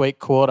piss weak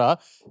quarter,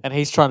 and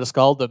he's trying to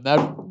scold them.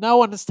 No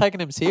one has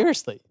taken him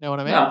seriously. You know what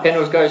I mean? No,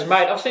 Pendles goes,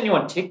 mate, I've seen you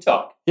on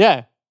TikTok.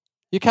 Yeah,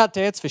 you can't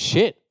dance for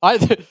shit.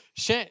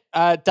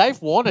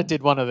 Dave Warner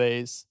did one of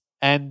these,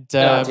 and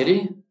did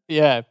he?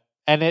 Yeah,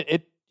 and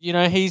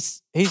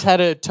he's had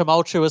a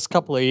tumultuous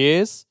couple of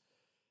years.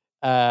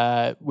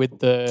 With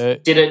the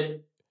did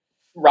it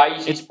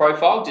raise his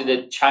profile? Did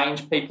it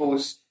change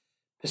people's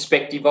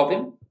perspective of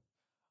him?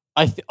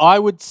 I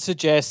would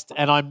suggest,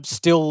 and I'm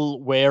still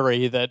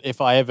wary that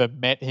if I ever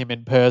met him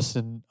in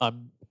person,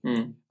 I'm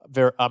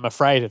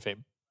afraid of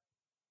him.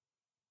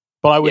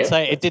 But I would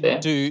say it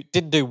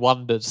didn't do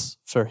wonders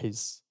for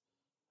his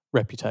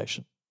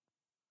reputation.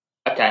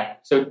 Okay,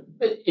 so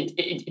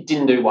it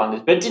didn't do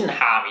wonders, but it didn't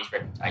harm his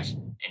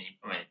reputation.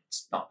 I mean,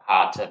 it's not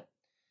hard to.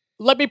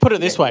 Let me put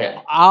it this way: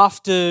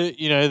 after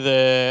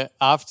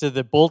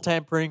the ball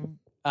tampering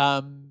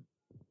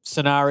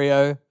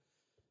scenario,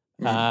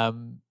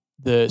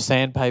 the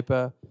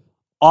sandpaper,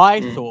 I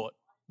thought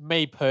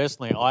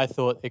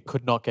it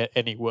could not get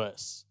any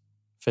worse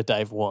for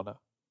Dave Warner.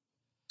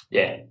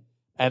 Yeah,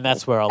 and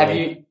that's where I'll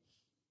leave.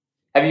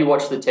 Have you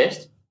watched the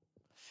test?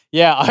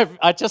 Yeah,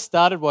 I just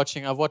started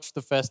watching. I've watched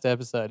the first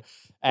episode,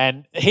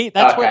 and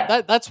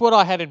that's what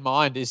I had in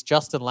mind is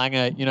Justin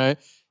Langer. You know,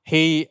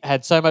 he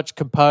had so much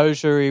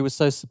composure. He was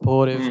so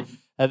supportive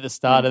at the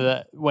start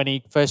of when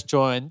he first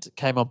joined,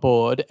 came on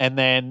board, and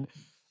then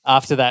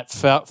after that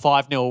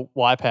 5-0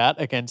 wipeout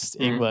against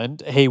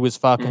England, he was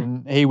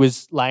he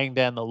was laying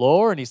down the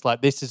law, and he's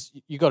like, "This is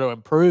you got to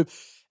improve."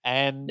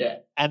 And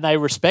they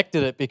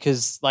respected it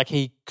because like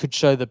he could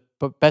show the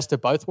best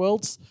of both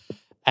worlds.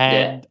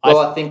 And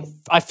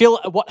I feel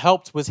what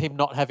helped was him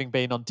not having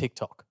been on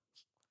TikTok.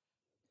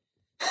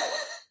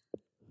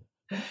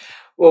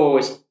 Well,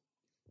 was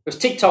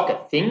TikTok a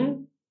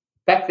thing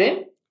back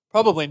then?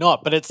 Probably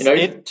not, but it's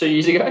 2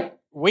 years ago.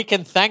 We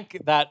can thank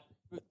that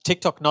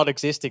TikTok not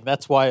existing.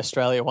 That's why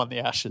Australia won the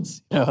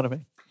Ashes. You know what I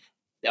mean?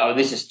 Oh,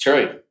 this is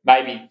true.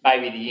 Maybe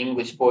the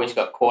English boys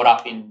got caught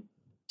up in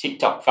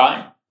TikTok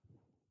fame.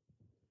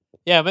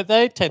 Yeah, but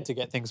they tend to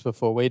get things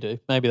before we do.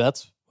 Maybe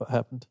that's what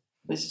happened.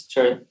 This is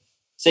true.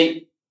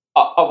 See,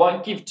 I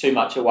won't give too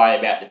much away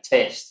about the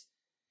test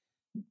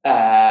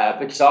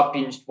because I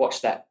binged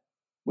watched that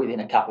within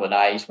a couple of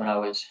days when I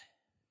was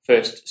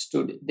first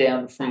stood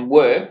down from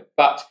work.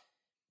 But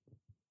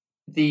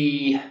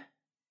it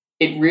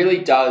really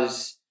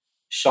does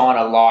shine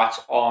a light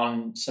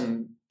on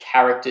some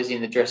characters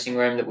in the dressing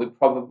room that we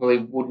probably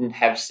wouldn't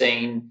have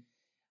seen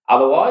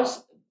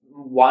otherwise.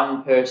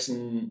 One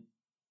person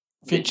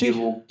that you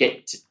will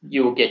get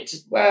to,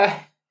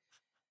 well,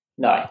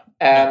 no.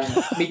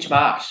 Mitch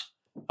Marsh.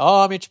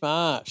 Oh, Mitch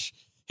Marsh.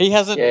 He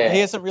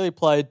hasn't really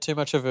played too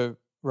much of a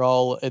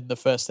role in the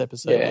first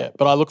episode yet,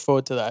 but I look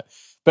forward to that.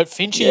 But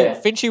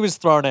Finchy was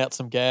throwing out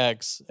some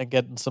gags and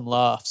getting some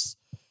laughs,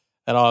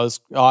 and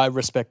I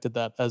respected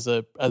that as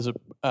a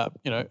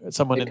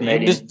someone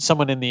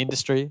in the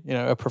industry,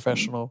 a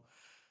professional.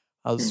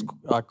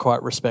 I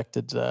quite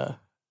respected.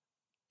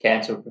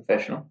 Cancelled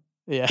professional.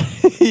 Yeah,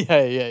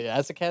 yeah.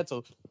 As a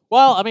cancelled.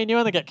 Well, I mean, you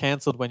only get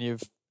cancelled when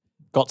you've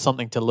got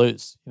something to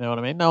lose. You know what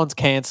I mean? No one's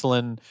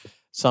cancelling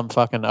some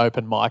fucking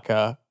open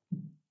micer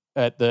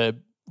at the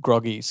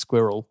Groggy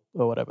Squirrel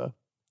or whatever.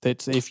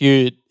 It's if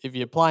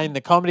you're playing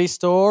the Comedy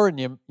Store and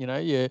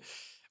you're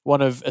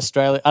one of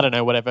Australia. I don't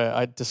know, whatever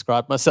I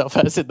described myself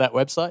as in that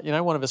website.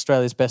 One of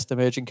Australia's best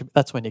emerging.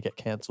 That's when you get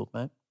cancelled,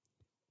 mate.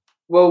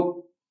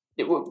 Well,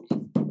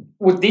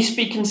 would this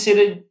be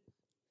considered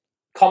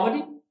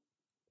comedy?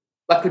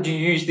 Like, could you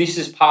use this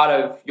as part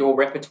of your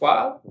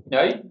repertoire?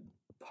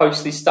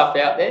 Post this stuff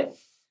out there.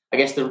 I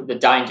guess the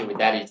danger with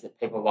that is that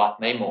people like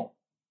me more.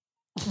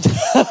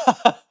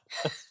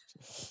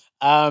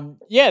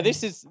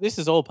 This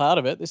is all part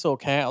of it. This all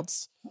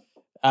counts.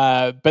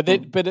 But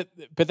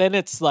then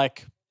it's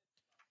like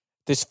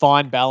this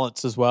fine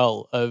balance as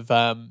well of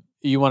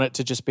you want it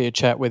to just be a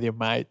chat with your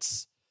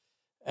mates,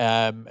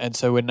 and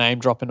so we're name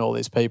dropping all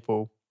these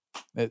people,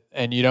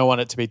 and you don't want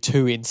it to be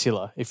too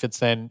insular. If it's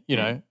then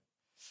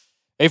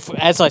if,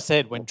 as I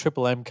said, when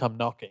Triple M come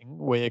knocking,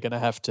 we're going to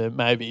have to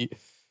maybe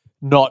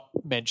not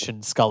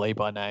mention Scully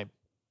by name.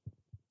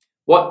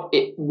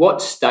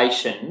 What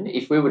station,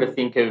 if we were to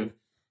think of,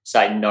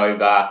 say,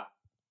 Nova,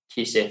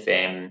 Kiss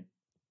FM,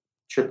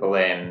 Triple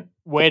M,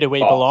 where do we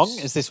Fox, belong?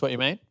 Is this what you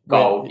mean?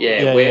 Gold,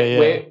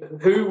 where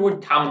who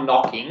would come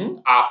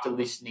knocking after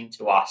listening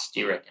to us, do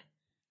you reckon?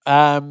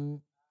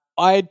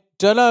 I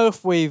don't know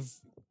if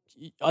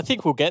I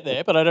think we'll get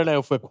there, but I don't know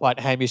if we're quite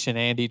Hamish and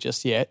Andy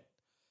just yet.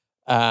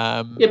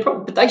 Probably,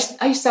 but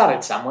they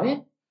started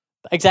somewhere.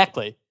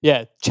 Exactly.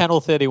 Yeah, Channel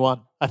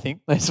 31, I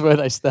think. That's where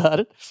they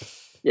started.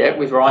 Yeah,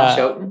 with Ryan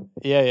Shelton.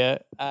 Yeah.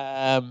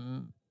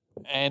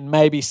 And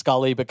maybe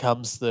Scully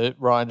becomes the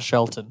Ryan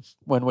Shelton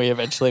when we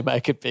eventually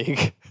make it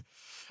big.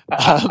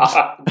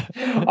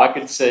 I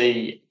could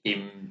see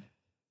him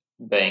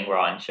being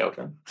Ryan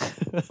Shelton.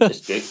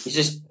 He's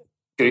just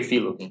goofy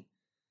looking.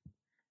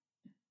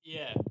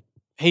 Yeah,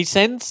 he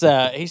sends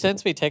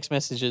me text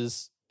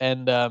messages,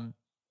 and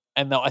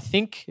I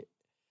think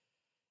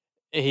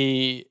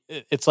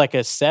it's like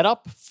a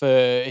setup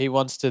for he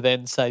wants to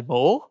then say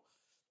more.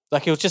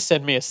 Like he'll just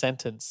send me a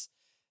sentence,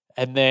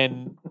 and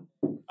then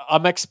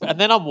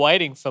I'm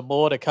waiting for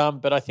more to come.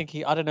 But I think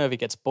I don't know if he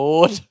gets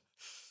bored.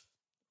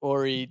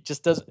 Or he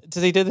just does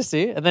he do this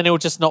here? And then he'll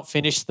just not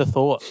finish the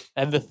thought.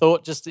 And the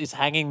thought just is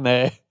hanging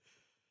there.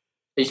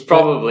 He's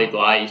probably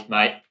blazed,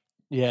 mate.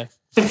 Yeah.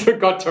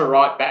 Forgot to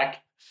write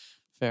back.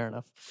 Fair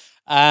enough.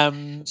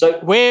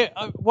 So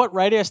what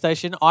radio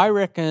station? I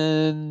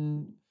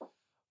reckon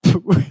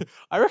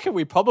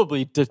we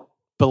probably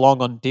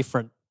belong on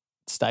different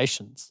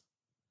stations.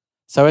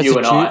 So as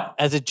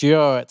a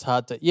duo, it's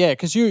hard to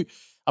because you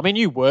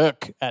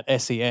work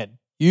at SEN.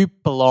 You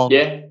belong.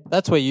 Yeah.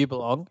 That's where you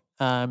belong.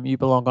 You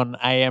belong on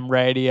AM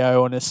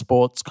radio in a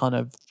sports kind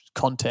of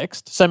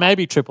context. So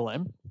maybe Triple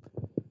M.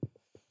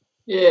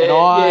 Yeah,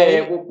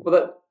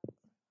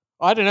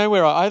 I don't know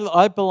where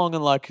I belong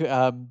in like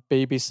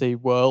BBC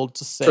World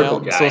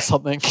Sounds or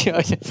something.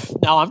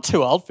 No, I'm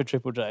too old for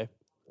Triple J.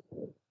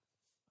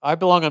 I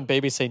belong on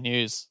BBC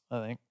News,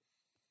 I think.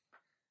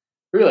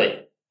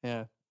 Really?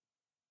 Yeah.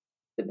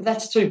 But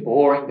that's too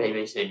boring,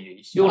 BBC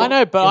News. I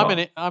know, but I'm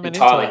an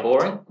entirely intellect.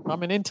 Boring.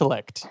 I'm an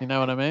intellect. You know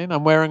what I mean?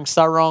 I'm wearing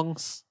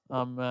sarongs.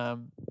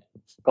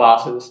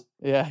 Glasses.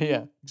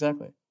 Yeah,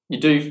 exactly. You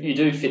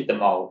do fit the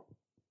mold.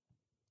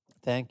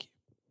 Thank you.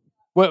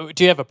 Well,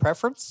 do you have a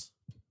preference?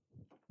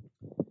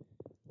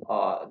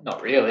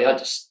 Not really. I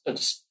just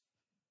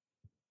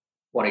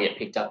want to get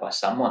picked up by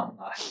someone.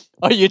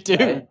 Oh, you do? You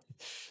know?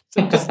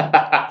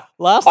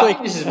 I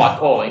think this is my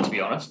calling, to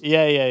be honest.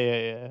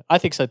 Yeah. I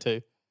think so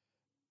too.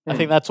 I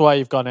think that's why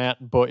you've gone out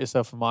and bought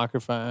yourself a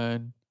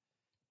microphone.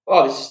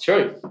 Oh, this is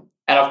true.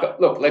 And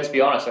let's be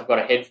honest, I've got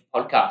a head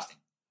for podcasting.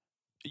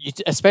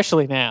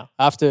 Especially now,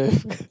 after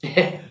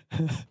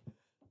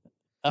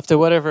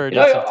whatever it is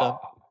I've done.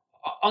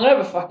 I'm going to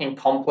have a fucking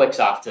complex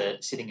after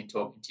sitting and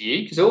talking to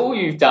you because all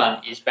you've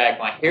done is bag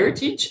my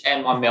heritage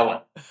and my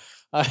melon.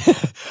 I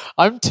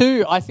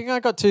think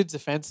I got too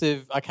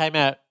defensive. I came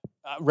out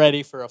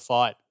ready for a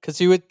fight because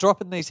you were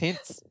dropping these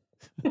hints.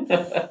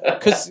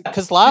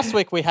 Because last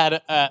week we had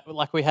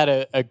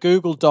a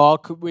Google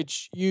Doc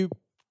which you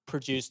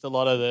produced a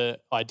lot of the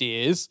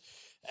ideas.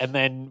 And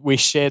then we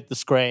shared the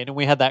screen and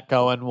we had that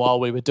going while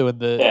we were doing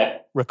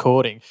the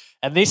recording.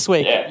 And this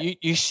week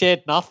you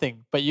shared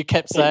nothing, but you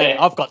kept saying,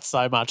 I've got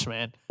so much,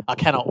 man. I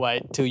cannot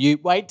wait till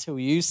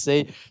you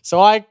see. So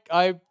I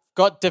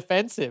got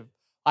defensive.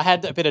 I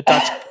had a bit of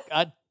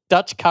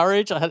Dutch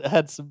courage. I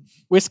had some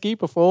whiskey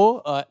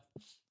before. I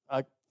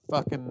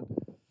fucking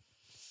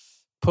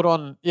put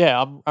on,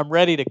 I'm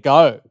ready to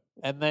go.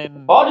 And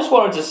then I just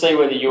wanted to see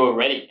whether you were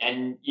ready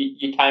and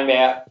you came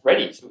out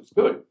ready, so it was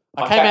good.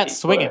 I came out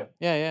swinging.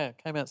 Yeah,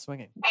 came out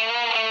swinging.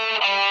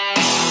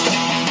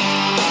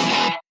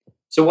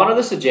 So one of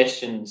the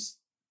suggestions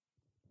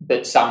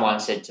that someone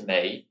said to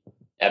me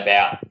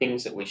about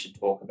things that we should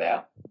talk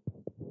about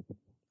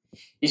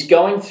is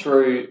going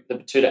through the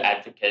Batuta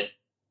Advocate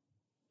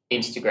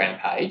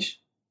Instagram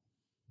page,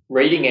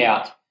 reading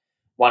out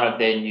one of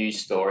their news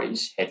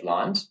stories,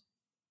 headlines,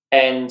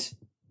 and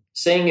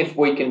seeing if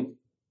we can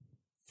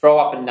throw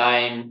up a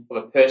name of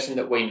a person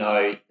that we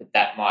know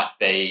that might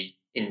be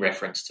in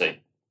reference to.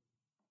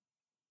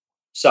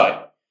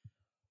 So,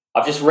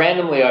 I've just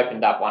randomly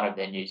opened up one of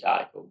their news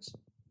articles.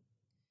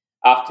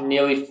 After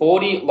nearly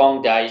 40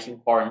 long days in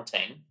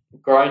quarantine, a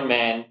grown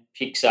man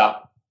picks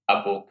up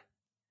a book.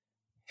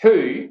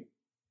 Who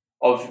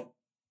of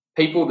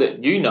people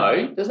that you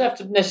know, doesn't have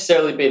to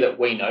necessarily be that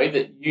we know,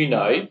 that you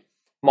know,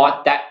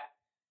 might that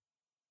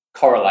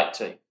correlate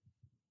to?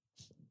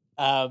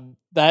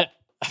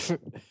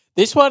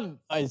 This one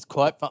is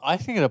quite fun. I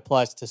think it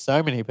applies to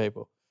so many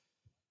people.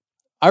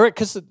 I reckon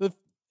because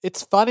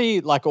it's funny,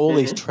 like all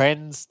these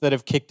trends that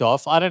have kicked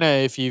off. I don't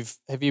know if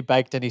have you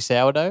baked any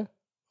sourdough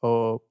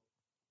or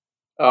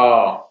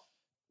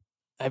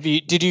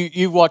Did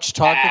you watch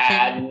Tiger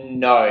King?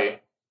 No.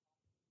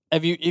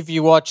 Have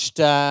you watched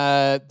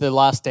The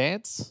Last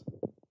Dance?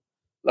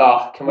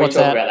 Oh, can we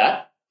talk about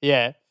that?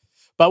 Yeah,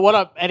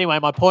 but anyway,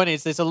 my point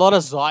is, there's a lot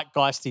of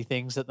zeitgeisty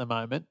things at the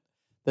moment.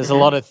 There's a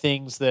lot of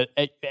things that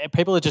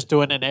people are just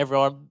doing, and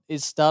everyone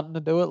is starting to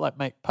do it, like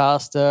make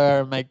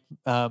pasta, make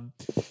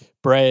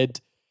bread.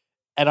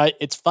 And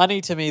it's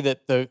funny to me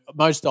that the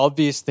most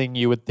obvious thing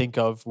you would think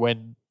of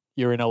when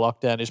you're in a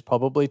lockdown is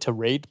probably to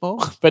read more,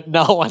 but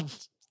no one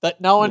is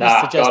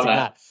suggesting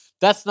that.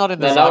 That's not in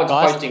the zeitgeist. No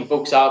one's posting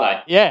books, are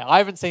they? Yeah, I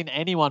haven't seen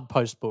anyone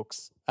post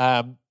books.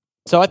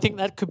 So I think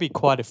that could be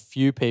quite a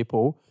few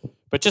people,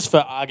 but just for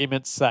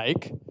argument's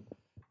sake,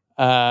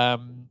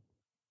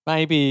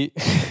 maybe.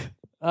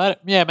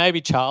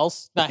 Maybe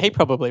Charles. No, he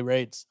probably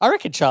reads. I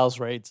reckon Charles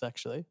reads,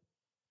 actually.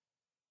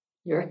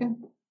 You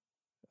reckon?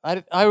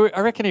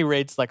 I reckon he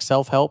reads like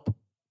self-help.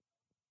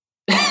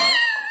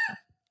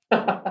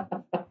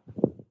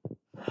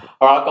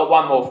 All right, I've got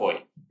one more for you.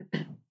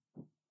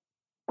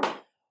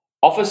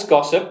 Office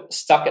gossip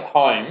stuck at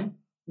home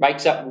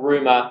makes up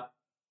rumour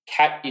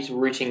cat is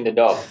rooting the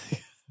dog.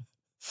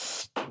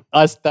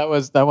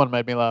 That one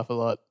made me laugh a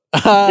lot.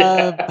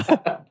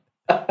 I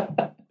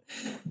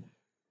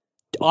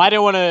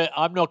don't want to.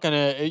 I'm not going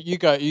to. You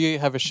go. You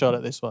have a shot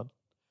at this one.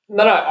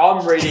 No,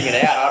 I'm reading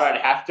it out. I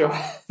don't have to.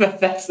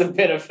 That's the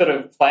benefit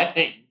of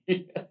planning.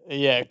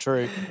 Yeah,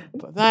 true.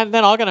 But then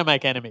I'm going to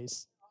make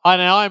enemies. I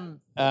know I'm.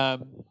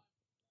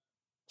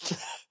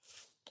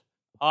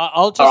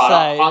 I'll just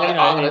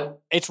say,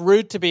 it's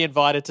rude to be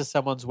invited to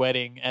someone's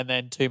wedding and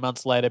then 2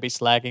 months later be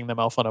slagging them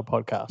off on a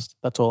podcast.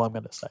 That's all I'm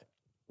going to say.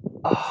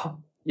 Oh,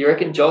 you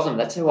reckon Josm?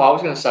 That's who I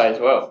was going to say as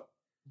well.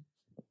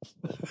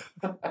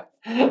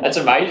 That's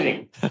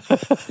amazing.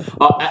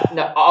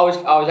 No, I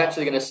was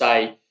actually going to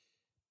say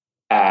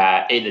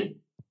either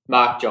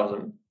Mark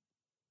Josm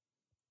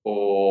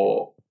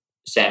or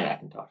Sam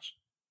McIntosh.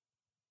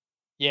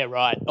 Yeah,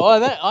 right. Oh,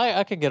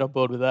 I can get on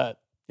board with that.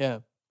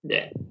 Yeah.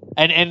 Yeah.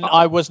 And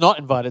I was not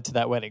invited to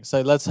that wedding,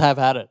 so let's have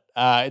at it.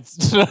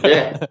 It's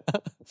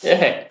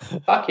yeah.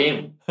 Fuck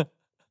him.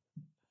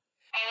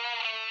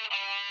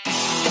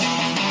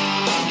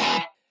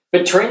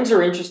 But trends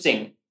are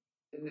interesting.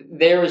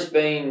 There has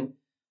been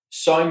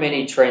so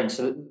many trends.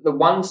 So the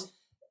ones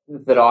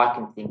that I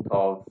can think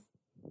of,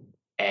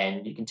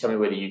 and you can tell me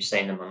whether you've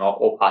seen them or not,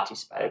 or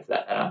participated for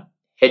that matter.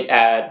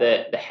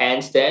 The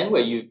handstand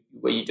where you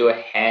do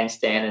a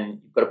handstand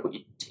and you've got to put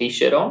your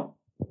t-shirt on.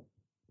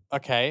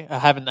 Okay, I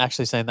haven't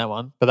actually seen that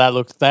one, but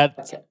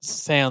that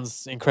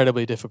sounds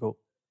incredibly difficult.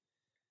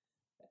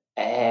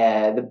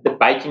 The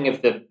baking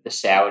of the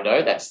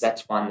sourdough,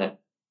 that's one that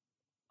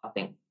I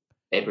think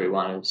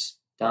everyone has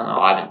done.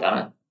 I haven't done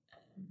it.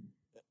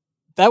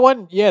 That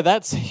one, yeah,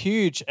 that's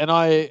huge. And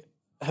I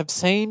have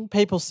seen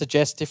people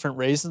suggest different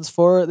reasons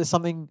for it. There's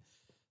someone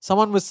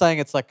was saying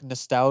it's like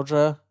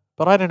nostalgia,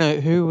 but I don't know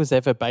who was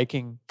ever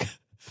baking.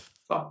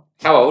 How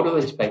old are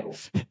these people?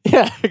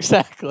 Yeah,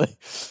 exactly.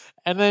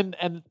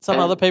 And some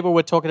other people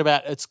were talking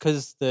about it's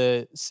because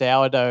the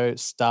sourdough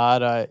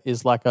starter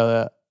is like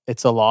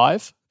it's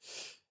alive.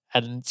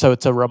 And so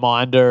it's a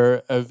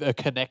reminder of a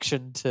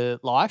connection to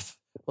life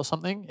or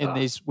something in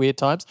these weird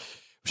times.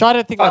 Which I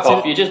don't think that's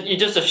off. You're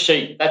just a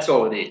sheep. That's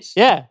all it is.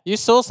 Yeah. You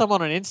saw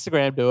someone on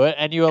Instagram do it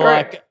and you were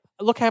like,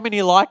 look how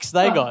many likes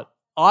they got.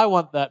 I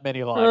want that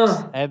many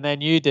likes. And then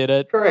you did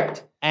it.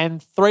 Correct.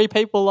 And 3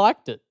 people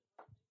liked it.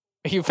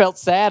 You felt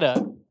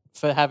sadder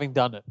for having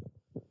done it.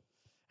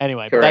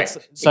 Anyway, correct.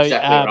 That's so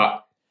exactly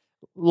right.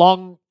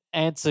 Long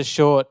answer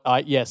short,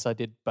 yes, I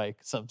did bake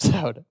some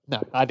sourdough.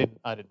 No, I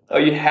didn't. Oh,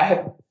 you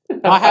have?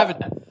 I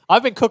haven't.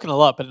 I've been cooking a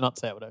lot, but not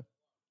sourdough.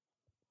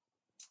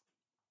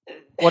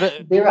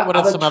 There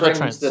are some other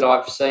trends that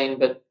I've seen,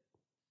 but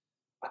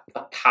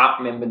I can't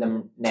remember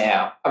them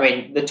now. I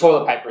mean, the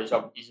toilet paper is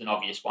an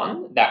obvious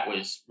one. That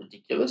was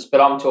ridiculous.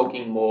 But I'm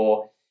talking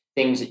more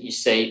things that you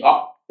see.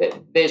 Oh,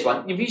 there's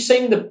one. Have you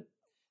seen the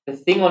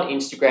thing on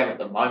Instagram at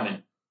the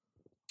moment?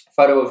 A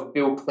photo of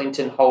Bill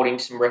Clinton holding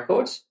some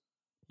records?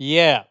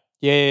 Yeah.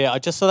 I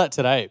just saw that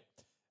today.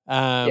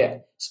 Yeah.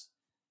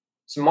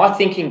 So my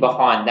thinking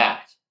behind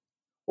that,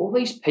 all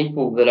these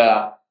people that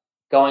are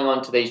going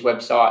onto these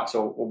websites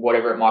or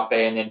whatever it might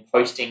be and then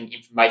posting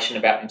information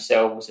about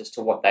themselves as to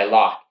what they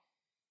like,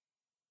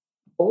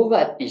 all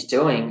that is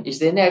doing is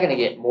they're now going to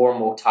get more and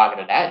more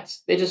targeted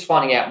ads. They're just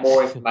finding out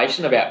more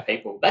information about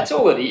people. That's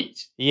all it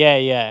is.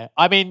 Yeah.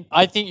 I mean,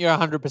 I think you're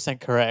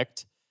 100%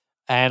 correct,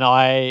 and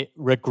I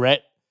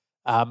regret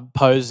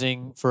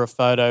posing for a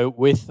photo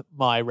with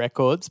my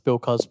records, Bill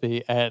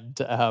Cosby and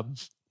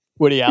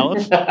Woody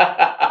Allen.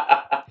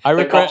 I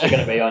regret the cops are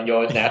going to be on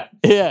yours now.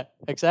 Yeah,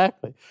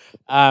 exactly.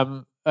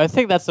 I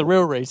think that's the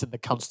real reason the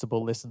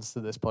constable listens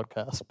to this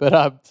podcast. But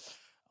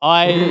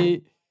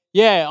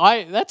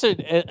that's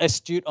an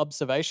astute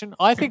observation.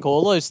 I think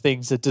all those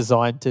things are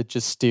designed to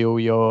just steal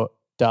your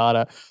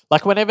data.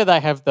 Like whenever they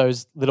have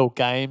those little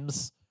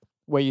games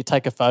where you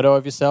take a photo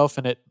of yourself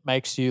and it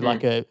makes you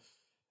like a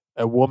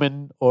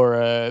woman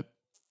or a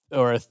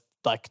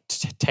like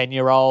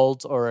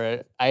 10-year-old or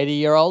a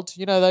 80-year-old,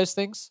 you know those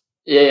things?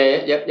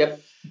 Yeah,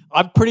 yep.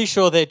 I'm pretty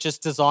sure they're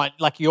just designed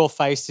like your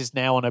face is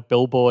now on a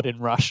billboard in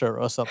Russia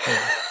or something.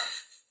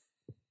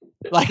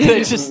 Like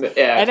they're just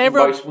and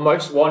everyone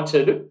most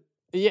wanted.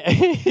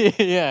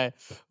 Yeah.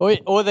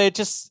 Or they're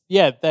just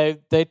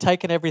they're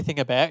taking everything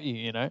about you,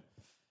 you know.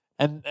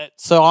 And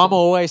so I'm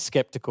always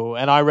skeptical,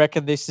 and I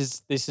reckon this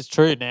is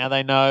true now.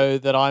 They know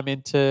that I'm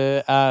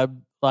into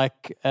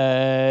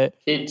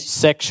kids.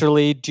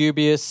 Sexually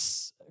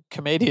dubious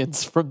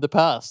comedians from the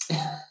past.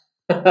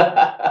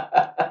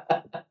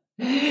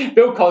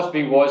 Bill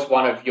Cosby was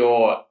one of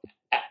your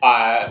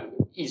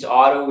his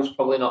idols,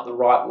 probably not the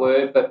right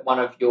word, but one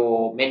of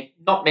your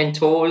not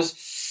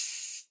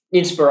mentors,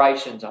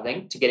 inspirations, I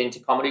think, to get into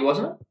comedy,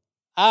 wasn't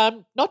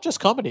it? Not just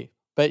comedy,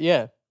 but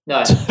yeah.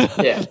 No,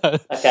 yeah,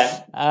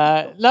 okay.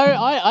 No,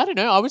 I don't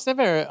know. I was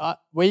never.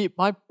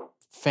 My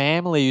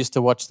family used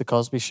to watch the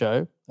Cosby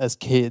Show as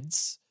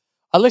kids.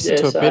 I listened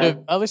Yeah, to a bit of.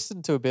 same. I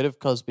listened to a bit of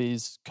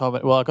Cosby's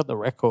comment. Well, I got the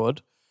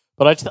record,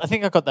 but I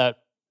think I got that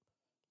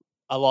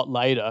a lot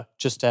later,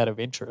 just out of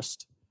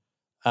interest.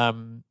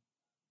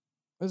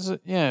 Was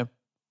it? Yeah,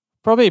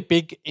 probably a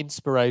big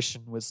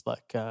inspiration was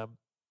like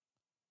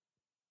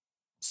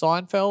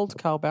Seinfeld,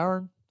 Carl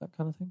Barron, that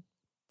kind of thing.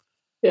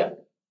 Yeah.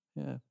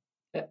 Yeah.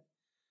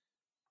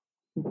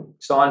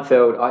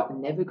 Seinfeld, I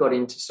never got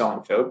into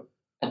Seinfeld,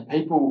 and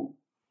people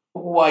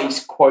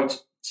always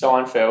quote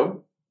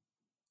Seinfeld,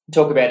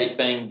 talk about it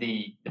being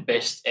the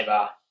best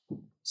ever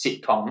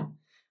sitcom,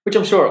 which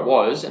I'm sure it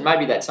was, and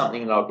maybe that's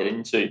something that I'll get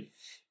into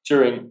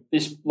during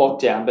this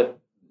lockdown, but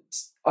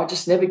I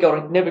just never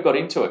got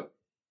into it.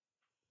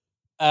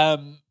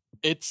 I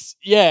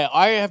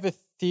have a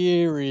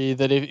theory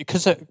that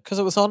because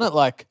it was on at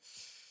like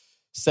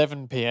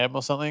 7 p.m.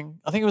 or something.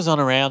 I think it was on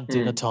around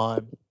dinner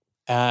time.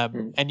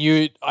 And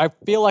I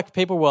feel like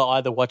people were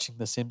either watching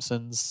The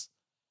Simpsons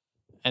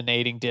and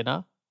eating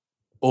dinner,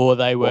 or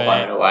they were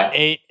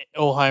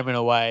Home and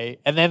Away,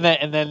 and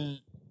then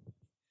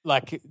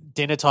like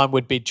dinner time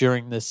would be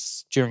during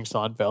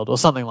Seinfeld or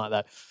something like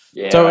that.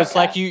 Yeah, so it's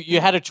like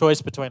you had a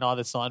choice between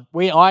either side.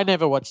 I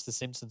never watched The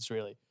Simpsons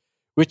really,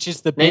 which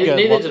is the bigger.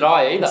 Neither did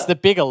I either. It's the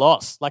bigger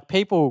loss. Like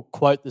people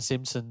quote The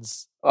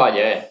Simpsons. Oh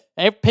yeah,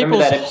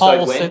 people's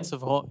whole sense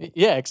of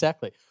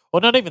exactly. Or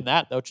not even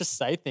that. They'll just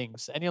say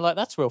things, and you're like,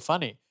 "That's real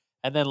funny."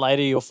 And then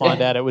later you'll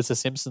find out it was a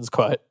Simpsons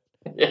quote.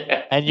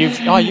 Yeah. And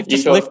you've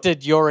just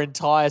lifted your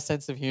entire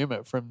sense of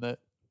humor from the.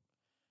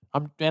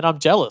 I'm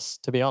jealous,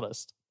 to be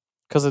honest,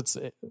 because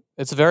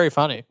it's very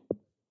funny.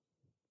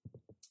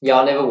 Yeah,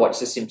 I never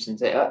watched The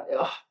Simpsons.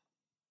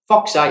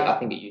 Fox 8, I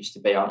think it used to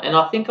be on, and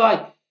I think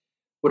I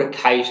would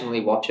occasionally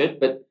watch it,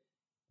 but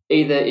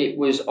either it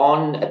was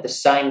on at the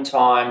same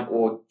time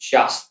or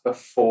just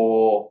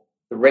before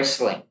the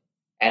wrestling.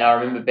 And I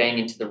remember being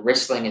into the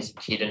wrestling as a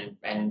kid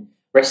and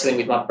wrestling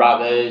with my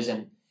brothers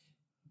and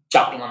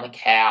jumping on the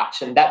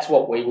couch, and that's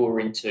what we were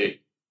into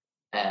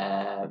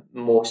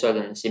more so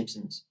than The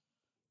Simpsons.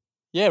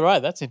 Yeah,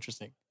 right. That's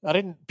interesting. I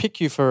didn't pick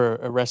you for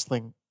a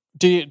wrestling.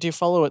 Do you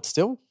follow it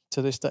still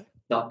to this day?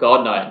 No,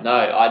 God, no,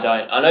 I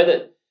don't. I know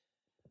that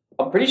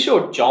I'm pretty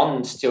sure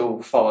John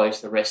still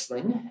follows the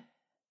wrestling,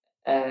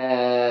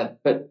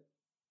 but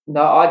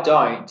no, I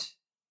don't.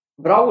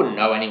 But I wouldn't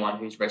know anyone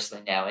who's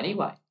wrestling now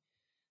anyway.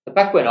 But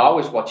back when I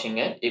was watching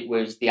it, it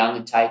was The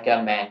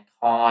Undertaker,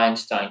 Mankind,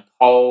 Stone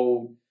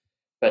Cold.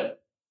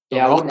 But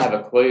yeah, I wouldn't have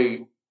a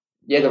clue.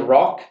 Yeah, The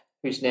Rock,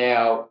 who's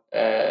now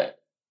a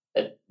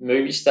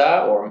movie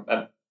star, or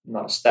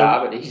not a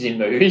star, but he's in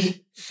movies.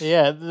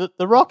 Yeah,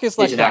 the Rock is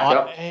like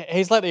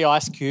he's like the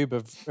Ice Cube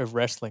of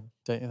wrestling,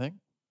 don't you think?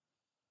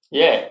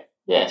 Yeah.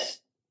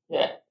 Yes.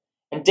 Yeah.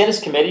 And Dennis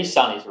Cometti's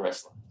son is a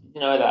wrestler. Did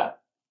you know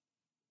that?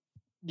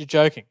 You're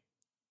joking.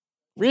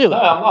 Really? No,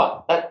 I'm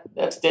not.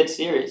 That's dead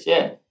serious,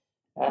 yeah.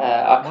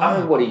 I can't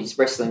remember what his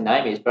wrestling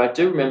name is, but I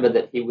do remember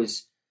that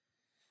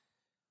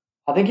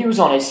I think he was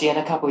on SEN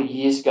a couple of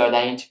years ago.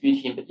 They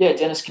interviewed him. But yeah,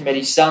 Dennis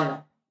Cometti's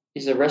son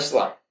is a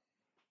wrestler.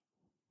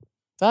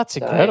 That's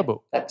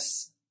incredible.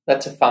 That's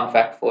a fun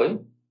fact for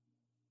you.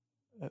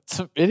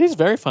 It is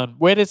very fun.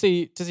 Where does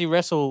he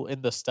wrestle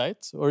in the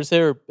States, or is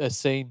there a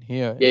scene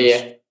here?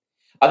 Yeah.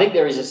 I think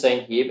there is a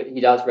scene here, but he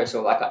does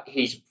wrestle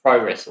he's a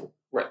pro wrestler,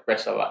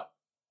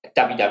 a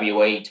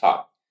WWE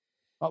type.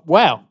 Oh,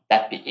 wow.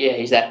 That big. Yeah,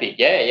 he's that big.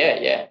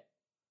 Yeah.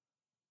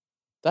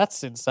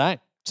 That's insane.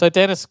 So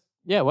Dennis,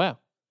 wow.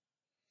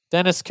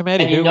 Dennis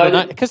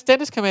Cometti, because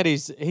Dennis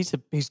Cometti's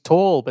he's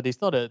tall, but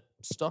he's not a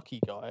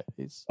stocky guy.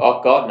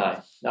 Oh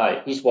God,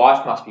 no. His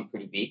wife must be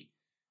pretty big.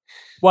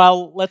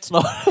 Well, let's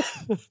not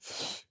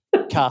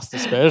cast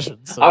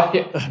aspersions. So.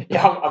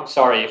 I'm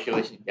sorry if you're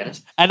listening,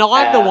 Dennis. And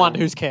I'm the one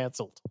who's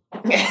cancelled.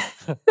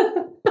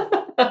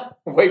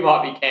 We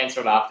might be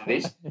cancelled after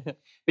this.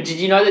 But did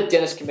you know that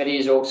Dennis Cometti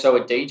is also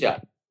a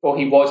DJ? Or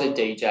he was a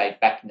DJ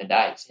back in the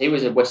days. He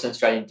was a Western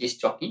Australian disc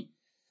jockey.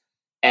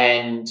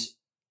 And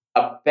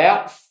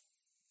about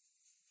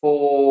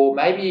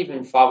maybe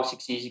even 5 or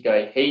 6 years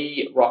ago,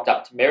 he rocked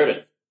up to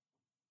Meredith.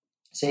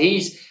 So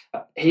he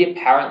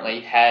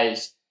apparently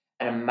has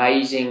an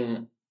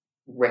amazing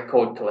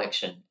record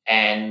collection,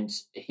 and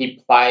I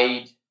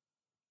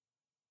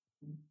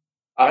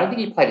don't think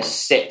he played a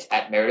set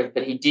at Meredith,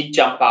 but he did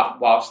jump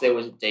up whilst there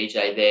was a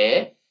DJ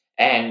there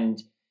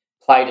and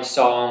played a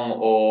song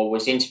or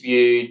was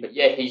interviewed. But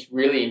yeah, he's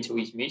really into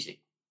his music.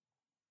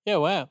 Yeah,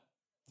 wow.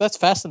 That's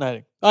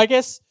fascinating. I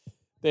guess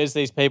there's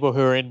these people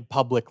who are in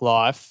public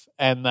life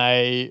and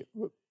they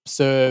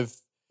serve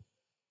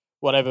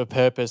whatever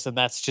purpose, and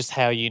that's just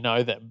how you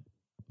know them.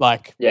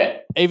 Like,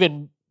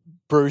 even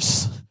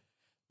Bruce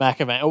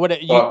McAvaney or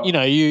whatever.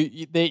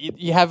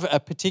 You have a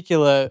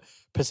particular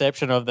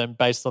perception of them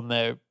based on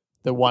the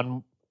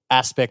one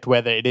aspect,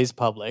 whether it is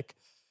public,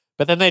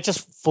 but then they're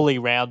just fully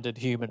rounded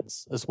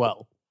humans as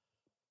well.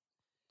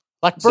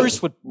 Like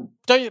Bruce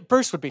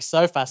would be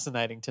so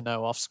fascinating to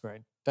know off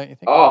screen, don't you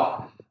think?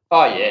 Oh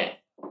yeah.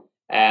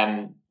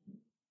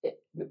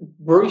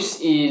 Bruce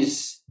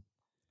is.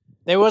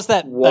 There was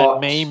that What?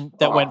 meme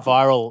that went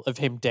viral of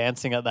him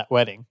dancing at that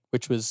wedding,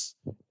 which was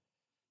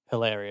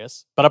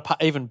hilarious. But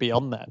even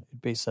beyond that, it'd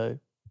be so.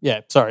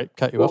 Yeah, sorry,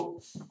 cut you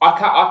off.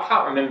 I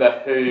can't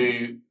remember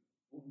who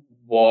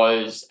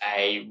was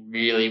a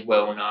really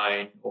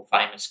well-known or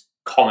famous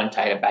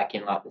commentator back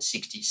in like the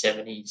 60s,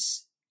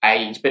 70s,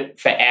 80s, but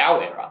for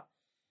our era,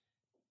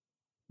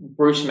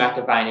 Bruce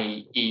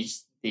McAvaney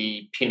is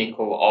the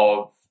pinnacle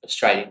of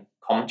Australian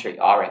commentary,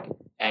 I reckon.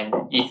 And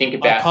you think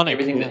about Iconic,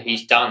 everything that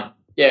he's done.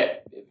 Yeah,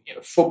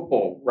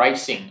 football,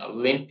 racing,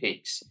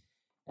 Olympics,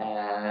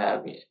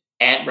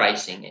 ant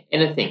racing,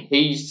 anything.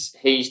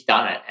 He's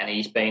done it, and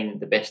he's been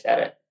the best at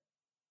it.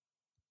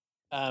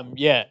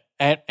 Yeah,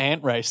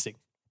 ant racing.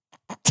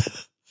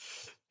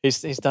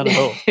 he's done it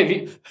all.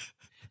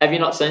 Have you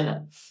not seen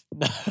that?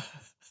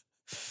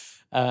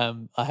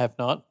 No. I have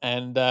not,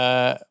 and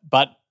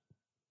but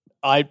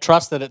I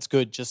trust that it's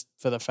good just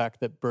for the fact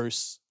that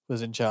Bruce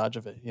was in charge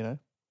of it. You know.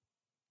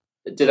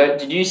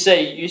 Did you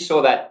see? You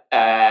saw that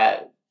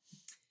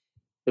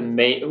the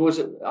meme?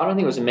 I don't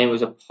think it was a meme. It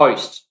was a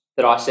post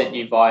that I sent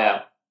you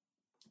via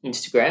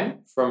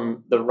Instagram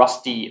from the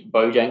Rusty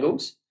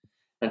Bojangles,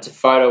 and it's a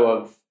photo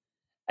of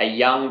a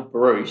young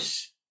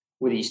Bruce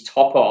with his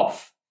top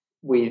off,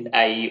 with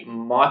a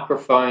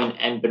microphone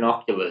and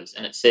binoculars,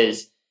 and it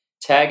says,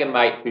 "Tag a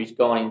mate who's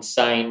gone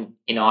insane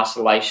in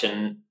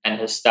isolation and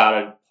has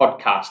started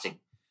podcasting."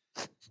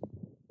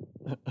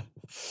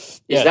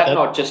 Is that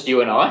not just you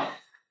and I?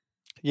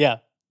 Yeah.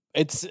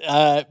 It's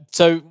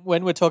so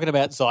when we're talking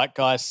about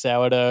zeitgeist,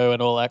 sourdough,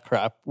 and all that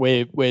crap,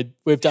 we've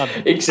done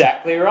it.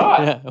 Exactly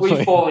right. Yeah,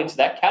 we fall into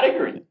that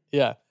category.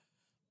 Yeah,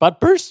 but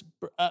Bruce,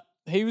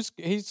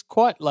 he's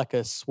quite like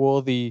a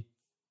swarthy.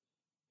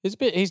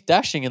 He's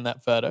dashing in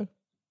that photo.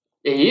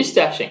 He is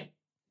dashing,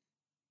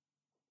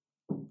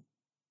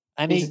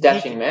 and he's a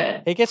dashing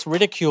man. He gets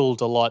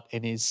ridiculed a lot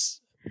in his,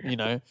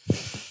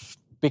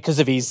 because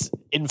of his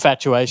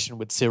infatuation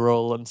with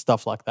Cyril and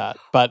stuff like that.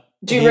 But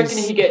do you reckon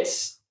he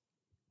gets?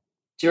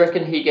 It's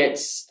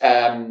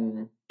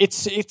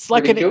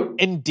like ridicule? an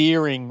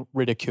endearing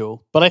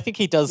ridicule, but I think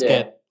he does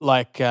get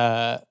like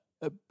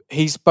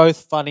he's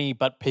both funny,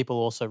 but people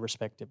also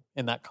respect him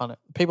in that kind of.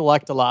 People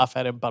like to laugh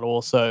at him, but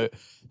also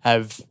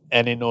have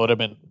an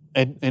inordinate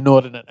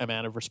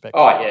amount of respect.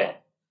 Oh yeah,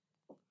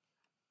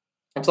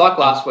 it's like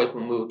last week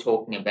when we were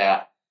talking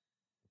about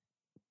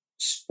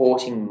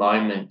sporting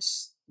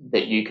moments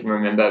that you can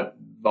remember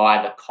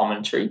via the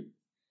commentary.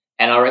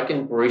 And I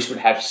reckon Bruce would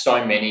have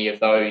so many of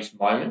those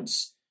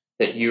moments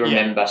that you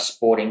remember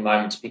sporting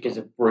moments because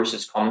of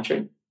Bruce's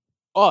commentary.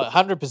 Oh,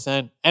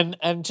 100%.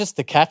 And just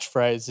the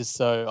catchphrase is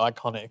so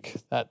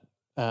iconic that,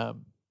 so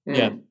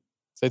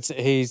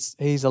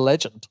he's a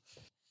legend.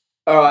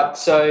 All right,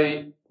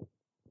 so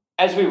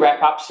as we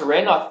wrap up,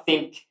 Seren, I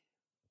think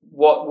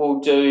what we'll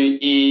do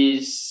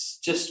is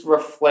just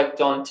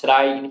reflect on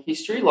today in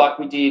history like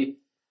we did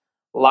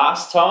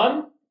last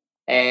time.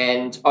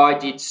 And I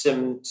did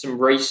some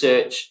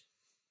research,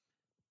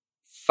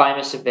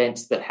 famous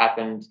events that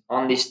happened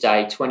on this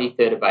day,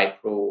 23rd of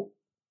April,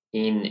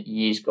 in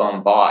years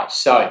gone by.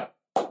 So,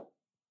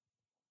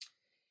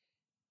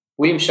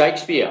 William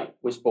Shakespeare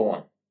was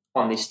born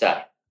on this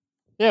day.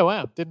 Yeah,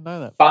 wow, didn't know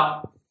that.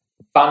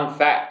 Fun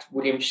fact,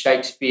 William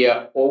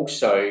Shakespeare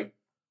also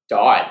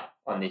died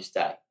on this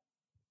day.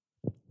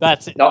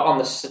 That's it. Not on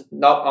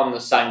the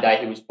same day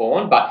he was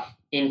born, but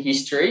in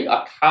history,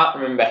 I can't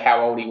remember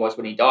how old he was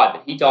when he died,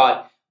 but he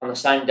died on the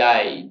same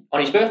day on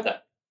his birthday.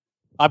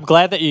 I'm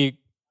glad that you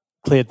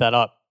cleared that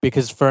up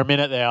because for a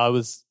minute there I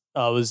was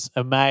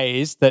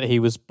amazed that he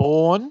was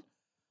born,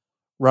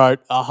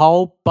 wrote a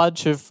whole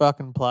bunch of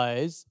fucking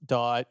plays,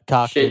 died,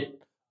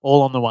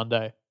 all on the one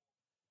day.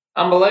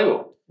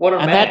 Unbelievable. What a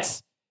man. And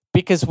that's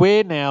because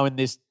we're now in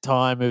this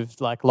time of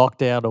like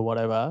lockdown or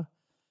whatever,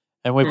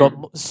 and we've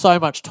got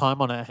so much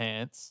time on our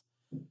hands.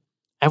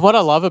 And what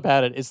I love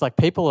about it is like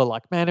people are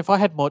like, man, if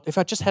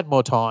I just had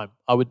more time,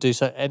 I would do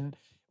so. And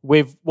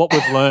what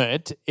we've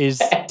learned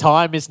is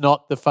time is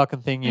not the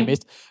fucking thing you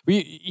missed.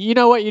 You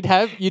know what you'd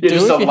do if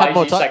you had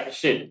more time? Sack of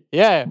shit.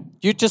 Yeah,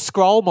 you just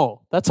scroll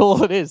more. That's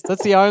all it is.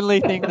 That's the only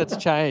thing that's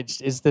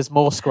changed is there's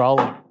more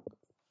scrolling.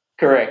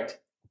 Correct.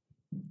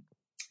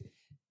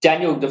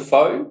 Daniel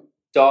Defoe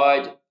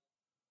died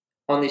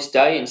on this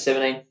day in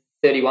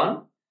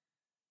 1731.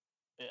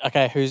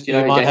 Okay, do you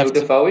know who Daniel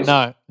Defoe is?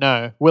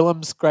 No.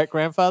 Willem's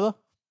great-grandfather?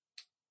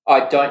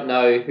 I don't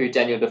know who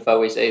Daniel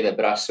Defoe is either,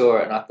 but I saw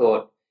it and I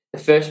thought, the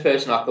first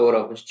person I thought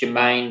of was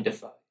Jermaine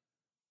Defoe.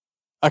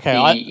 Okay.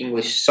 The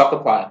English soccer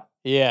player.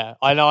 Yeah,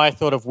 I know. I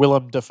thought of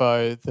Willem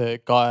Dafoe, the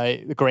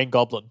guy, the Green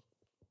Goblin.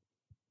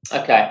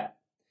 Okay.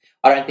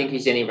 I don't think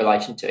he's any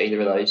relation to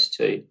either of those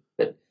two,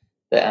 but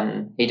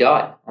he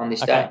died on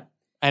this day.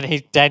 And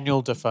he's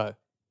Daniel Defoe.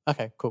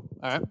 Okay, cool.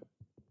 All right.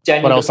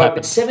 Daniel Defoe,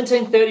 but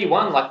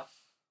 1731, like,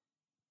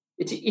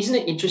 isn't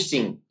it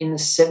interesting?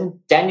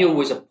 Daniel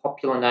was a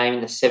popular name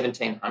in the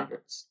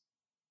 1700s.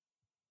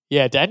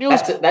 Yeah,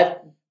 Daniel's that's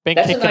been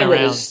a kicking name around. that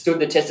has stood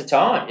the test of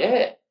time.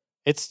 Yeah,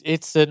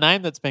 it's a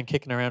name that's been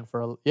kicking around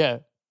for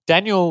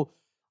Daniel.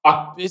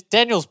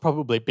 Daniel's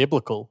probably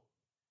biblical.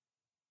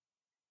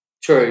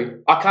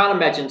 True. I can't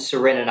imagine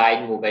Seren and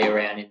Aiden will be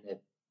around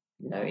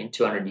in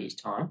 200 years'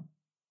 time.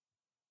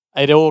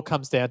 It all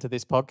comes down to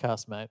this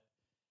podcast, mate.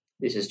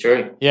 This is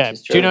true. Yeah.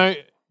 This is Do you true. know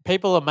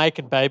people are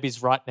making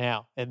babies right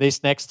now? In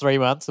these next 3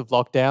 months of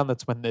lockdown,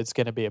 that's when there's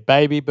going to be a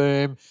baby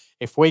boom.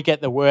 If we get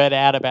the word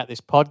out about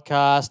this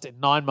podcast, in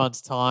 9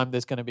 months' time,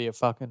 there's going to be a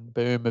fucking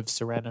boom of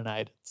Seren and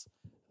Aidens.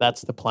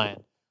 That's the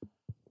plan.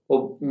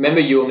 Well, remember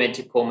you were meant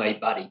to call me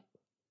Buddy.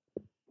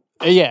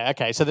 Yeah,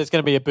 okay. So there's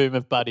going to be a boom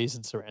of buddies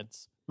and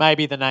Serens.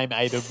 Maybe the name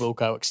Aiden will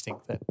go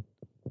extinct then.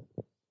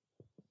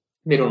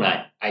 Middle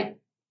name, Aiden.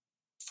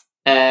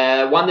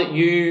 One that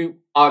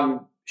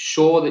I'm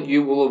sure that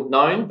you will have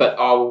known, but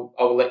I'll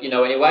let you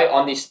know anyway.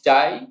 On this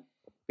day,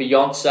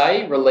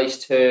 Beyonce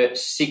released her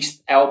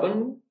 6th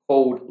album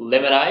called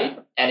Lemonade,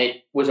 and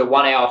it was a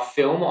 1-hour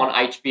film on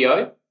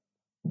HBO.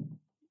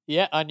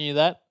 Yeah, I knew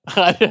that.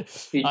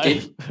 You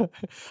did?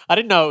 I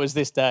didn't know it was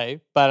this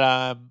day, but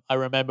I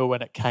remember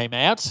when it came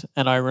out,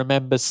 and I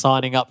remember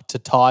signing up to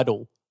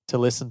Tidal to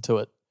listen to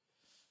it.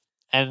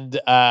 And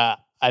I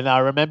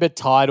remember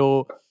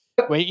Tidal,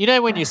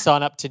 when you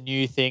sign up to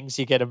new things,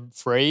 you get them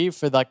free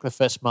for like the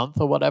first month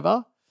or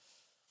whatever.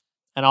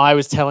 And I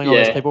was telling all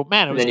these people,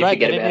 man, it was great.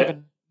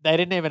 They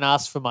didn't even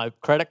ask for my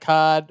credit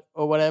card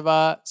or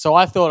whatever. So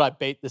I thought I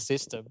beat the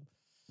system.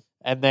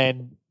 And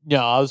then,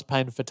 I was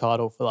paying for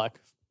Tidal for like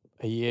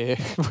a year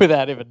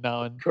without even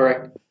knowing.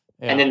 Correct.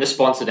 Yeah. And then the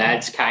sponsored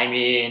ads came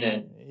in,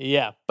 and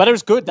yeah, but it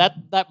was good.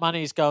 That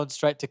money's going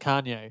straight to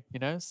Kanye,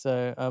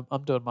 So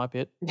I'm doing my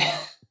bit.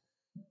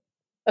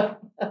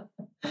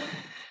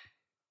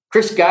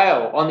 Chris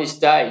Gale on this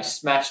day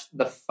smashed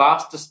the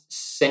fastest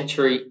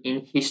century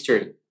in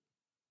history.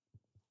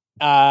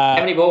 How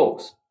many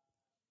balls?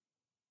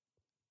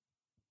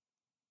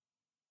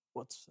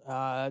 What's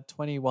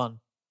 21?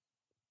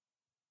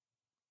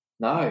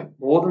 No,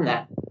 more than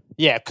that.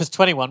 Yeah, because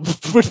 21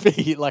 would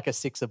be like a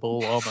sixer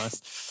ball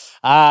almost.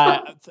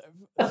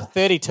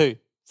 32,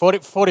 40,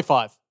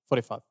 45.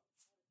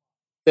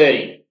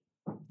 30.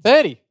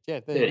 30. Yeah,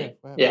 30.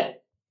 Wow. Yeah.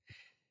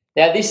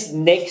 Now this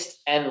next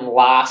and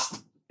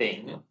last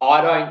thing,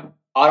 I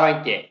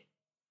don't get.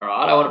 All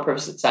right, I want to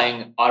preface it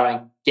saying I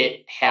don't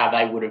get how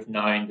they would have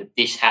known that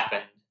this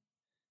happened,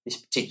 this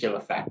particular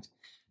fact.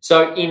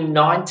 So in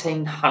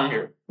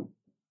 1900,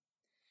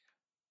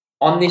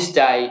 on this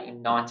day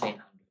in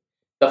 1900,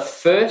 the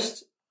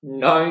first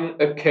known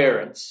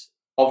occurrence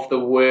of the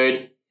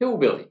word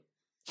hillbilly.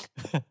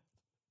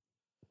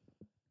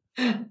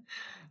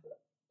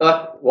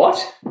 Like,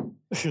 what?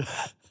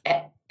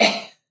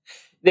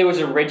 There was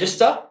a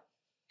register,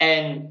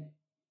 and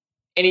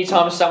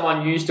anytime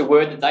someone used a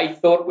word that they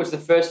thought was the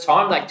first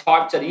time, they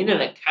typed it in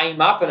and it came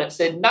up and it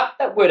said, no,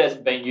 that word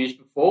hasn't been used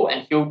before,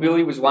 and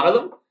hillbilly was one of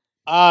them.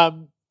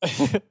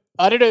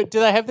 I don't know. Do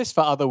they have this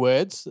for other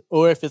words,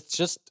 or if it's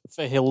just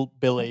for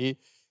hillbilly?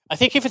 I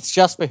think if it's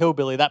just for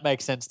hillbilly, that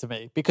makes sense to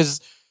me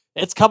because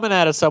it's coming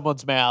out of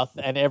someone's mouth,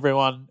 and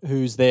everyone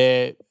who's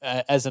there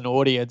as an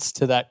audience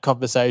to that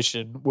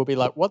conversation will be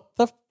like, "What?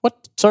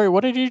 Sorry,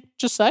 what did you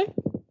just say?"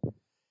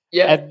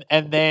 Yeah,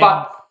 and then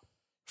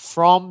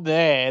from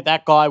there,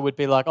 that guy would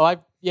be like, "Oh,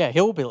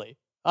 hillbilly."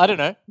 I don't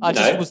know. I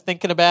just was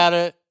thinking about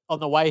it on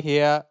the way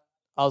here.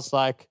 I was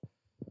like,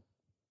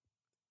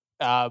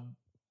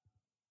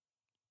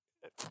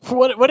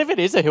 what if it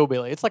is a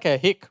hillbilly? It's like a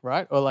hick,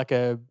 right? Or like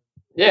a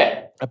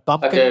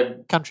bumpkin,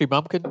 like country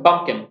bumpkin. A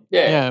bumpkin,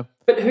 yeah.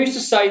 But who's to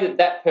say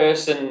that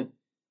person,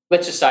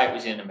 let's just say it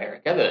was in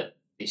America that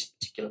this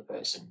particular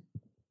person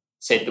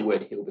said the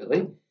word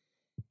hillbilly.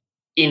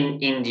 In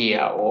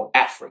India or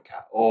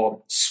Africa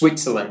or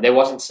Switzerland, there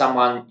wasn't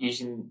someone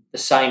using the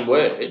same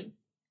word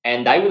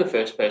and they were the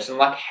first person.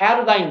 Like, how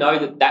do they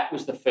know that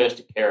was the first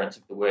occurrence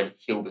of the word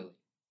hillbilly?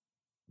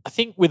 I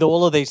think with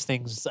all of these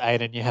things,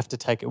 Aiden, you have to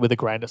take it with a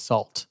grain of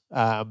salt.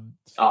 Okay.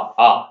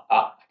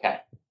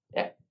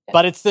 Yeah.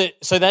 But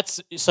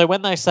so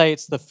when they say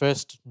it's the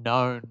first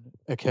known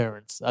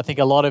occurrence, I think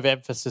a lot of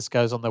emphasis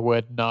goes on the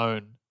word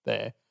known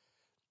there.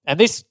 And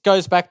this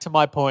goes back to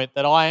my point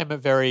that I am a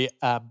very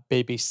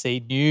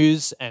BBC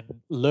News and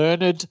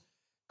learned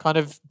kind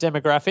of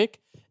demographic,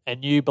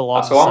 and you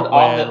belong somewhere.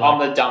 I'm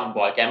the dumb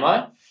bloke, am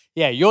I?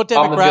 Yeah, your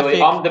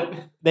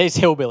demographic. There's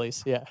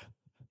hillbillies, yeah.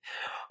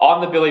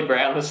 I'm the Billy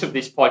Brownless of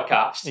this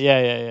podcast.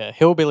 Yeah.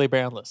 Hillbilly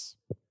Brownless.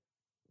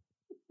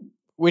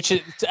 Which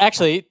is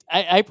actually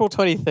April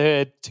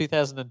 23rd,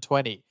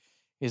 2020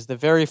 is the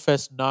very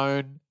first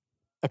known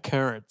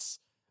occurrence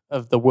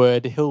of the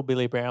word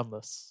hillbilly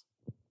Brownless.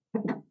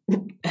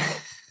 I'm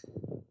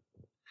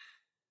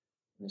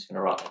just going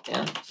to write that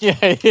down.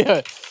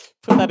 Yeah.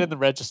 Put that in the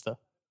register.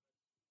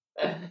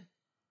 I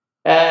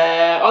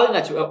think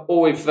that's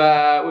all we've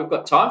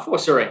got time for,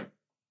 Serene.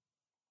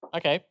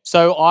 Okay,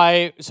 so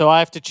I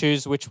have to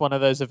choose which one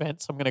of those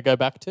events I'm going to go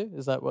back to.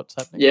 Is that what's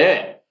happening?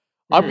 Yeah.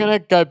 I'm going to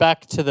go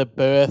back to the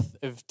birth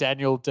of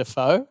Daniel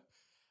Defoe,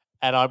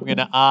 and I'm going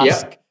to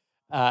ask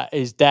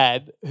his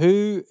dad,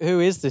 who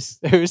is this?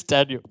 Who is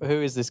Daniel?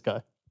 Who is this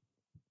guy?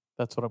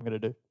 That's what I'm going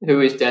to do.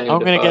 Who is Daniel I'm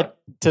Defoe? going to get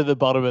to the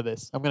bottom of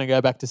this. I'm going to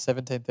go back to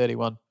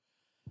 1731.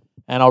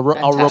 And I'll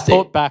Fantastic.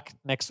 report back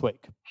next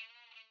week.